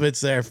 all of it's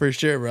there for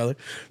sure, brother,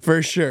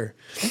 for sure.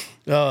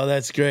 Oh,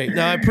 that's great.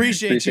 No, I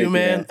appreciate you,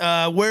 man.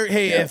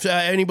 If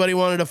anybody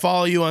wanted to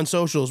follow you on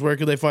socials, where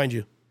could they find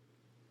you?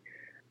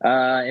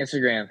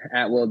 Instagram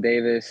at Will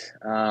Davis.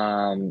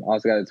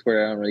 Also got a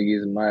Twitter. I don't really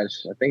use it much.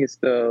 I think it's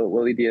still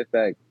Willie D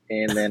Effect.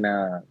 And then,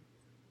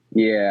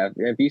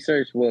 if you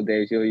search Will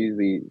Davis, you'll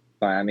usually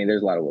find. I mean,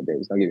 there's a lot of Will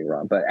Davis. Don't get me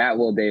wrong, but at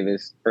Will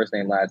Davis, first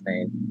name, last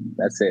name.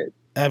 That's it.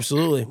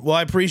 Absolutely. Well,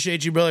 I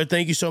appreciate you, brother.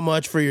 Thank you so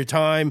much for your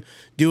time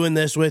doing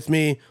this with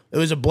me. It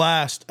was a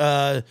blast.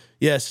 Thank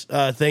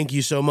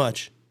you so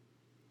much.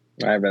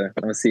 All right, brother.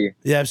 I'm going to see you.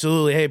 Yeah,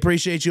 absolutely. Hey,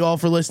 appreciate you all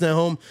for listening at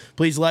home.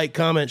 Please like,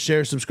 comment,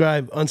 share,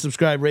 subscribe,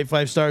 unsubscribe, rate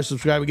 5 stars,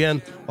 subscribe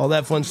again, all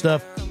that fun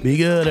stuff. Be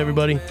good,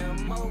 everybody.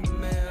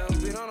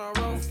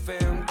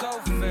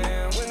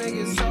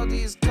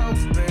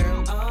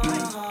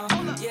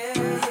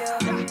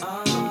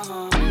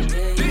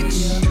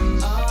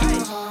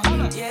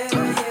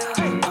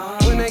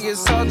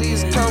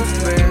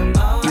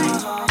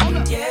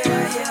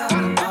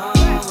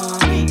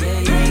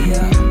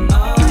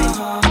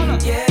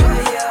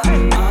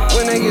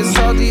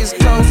 These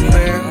close,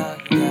 man.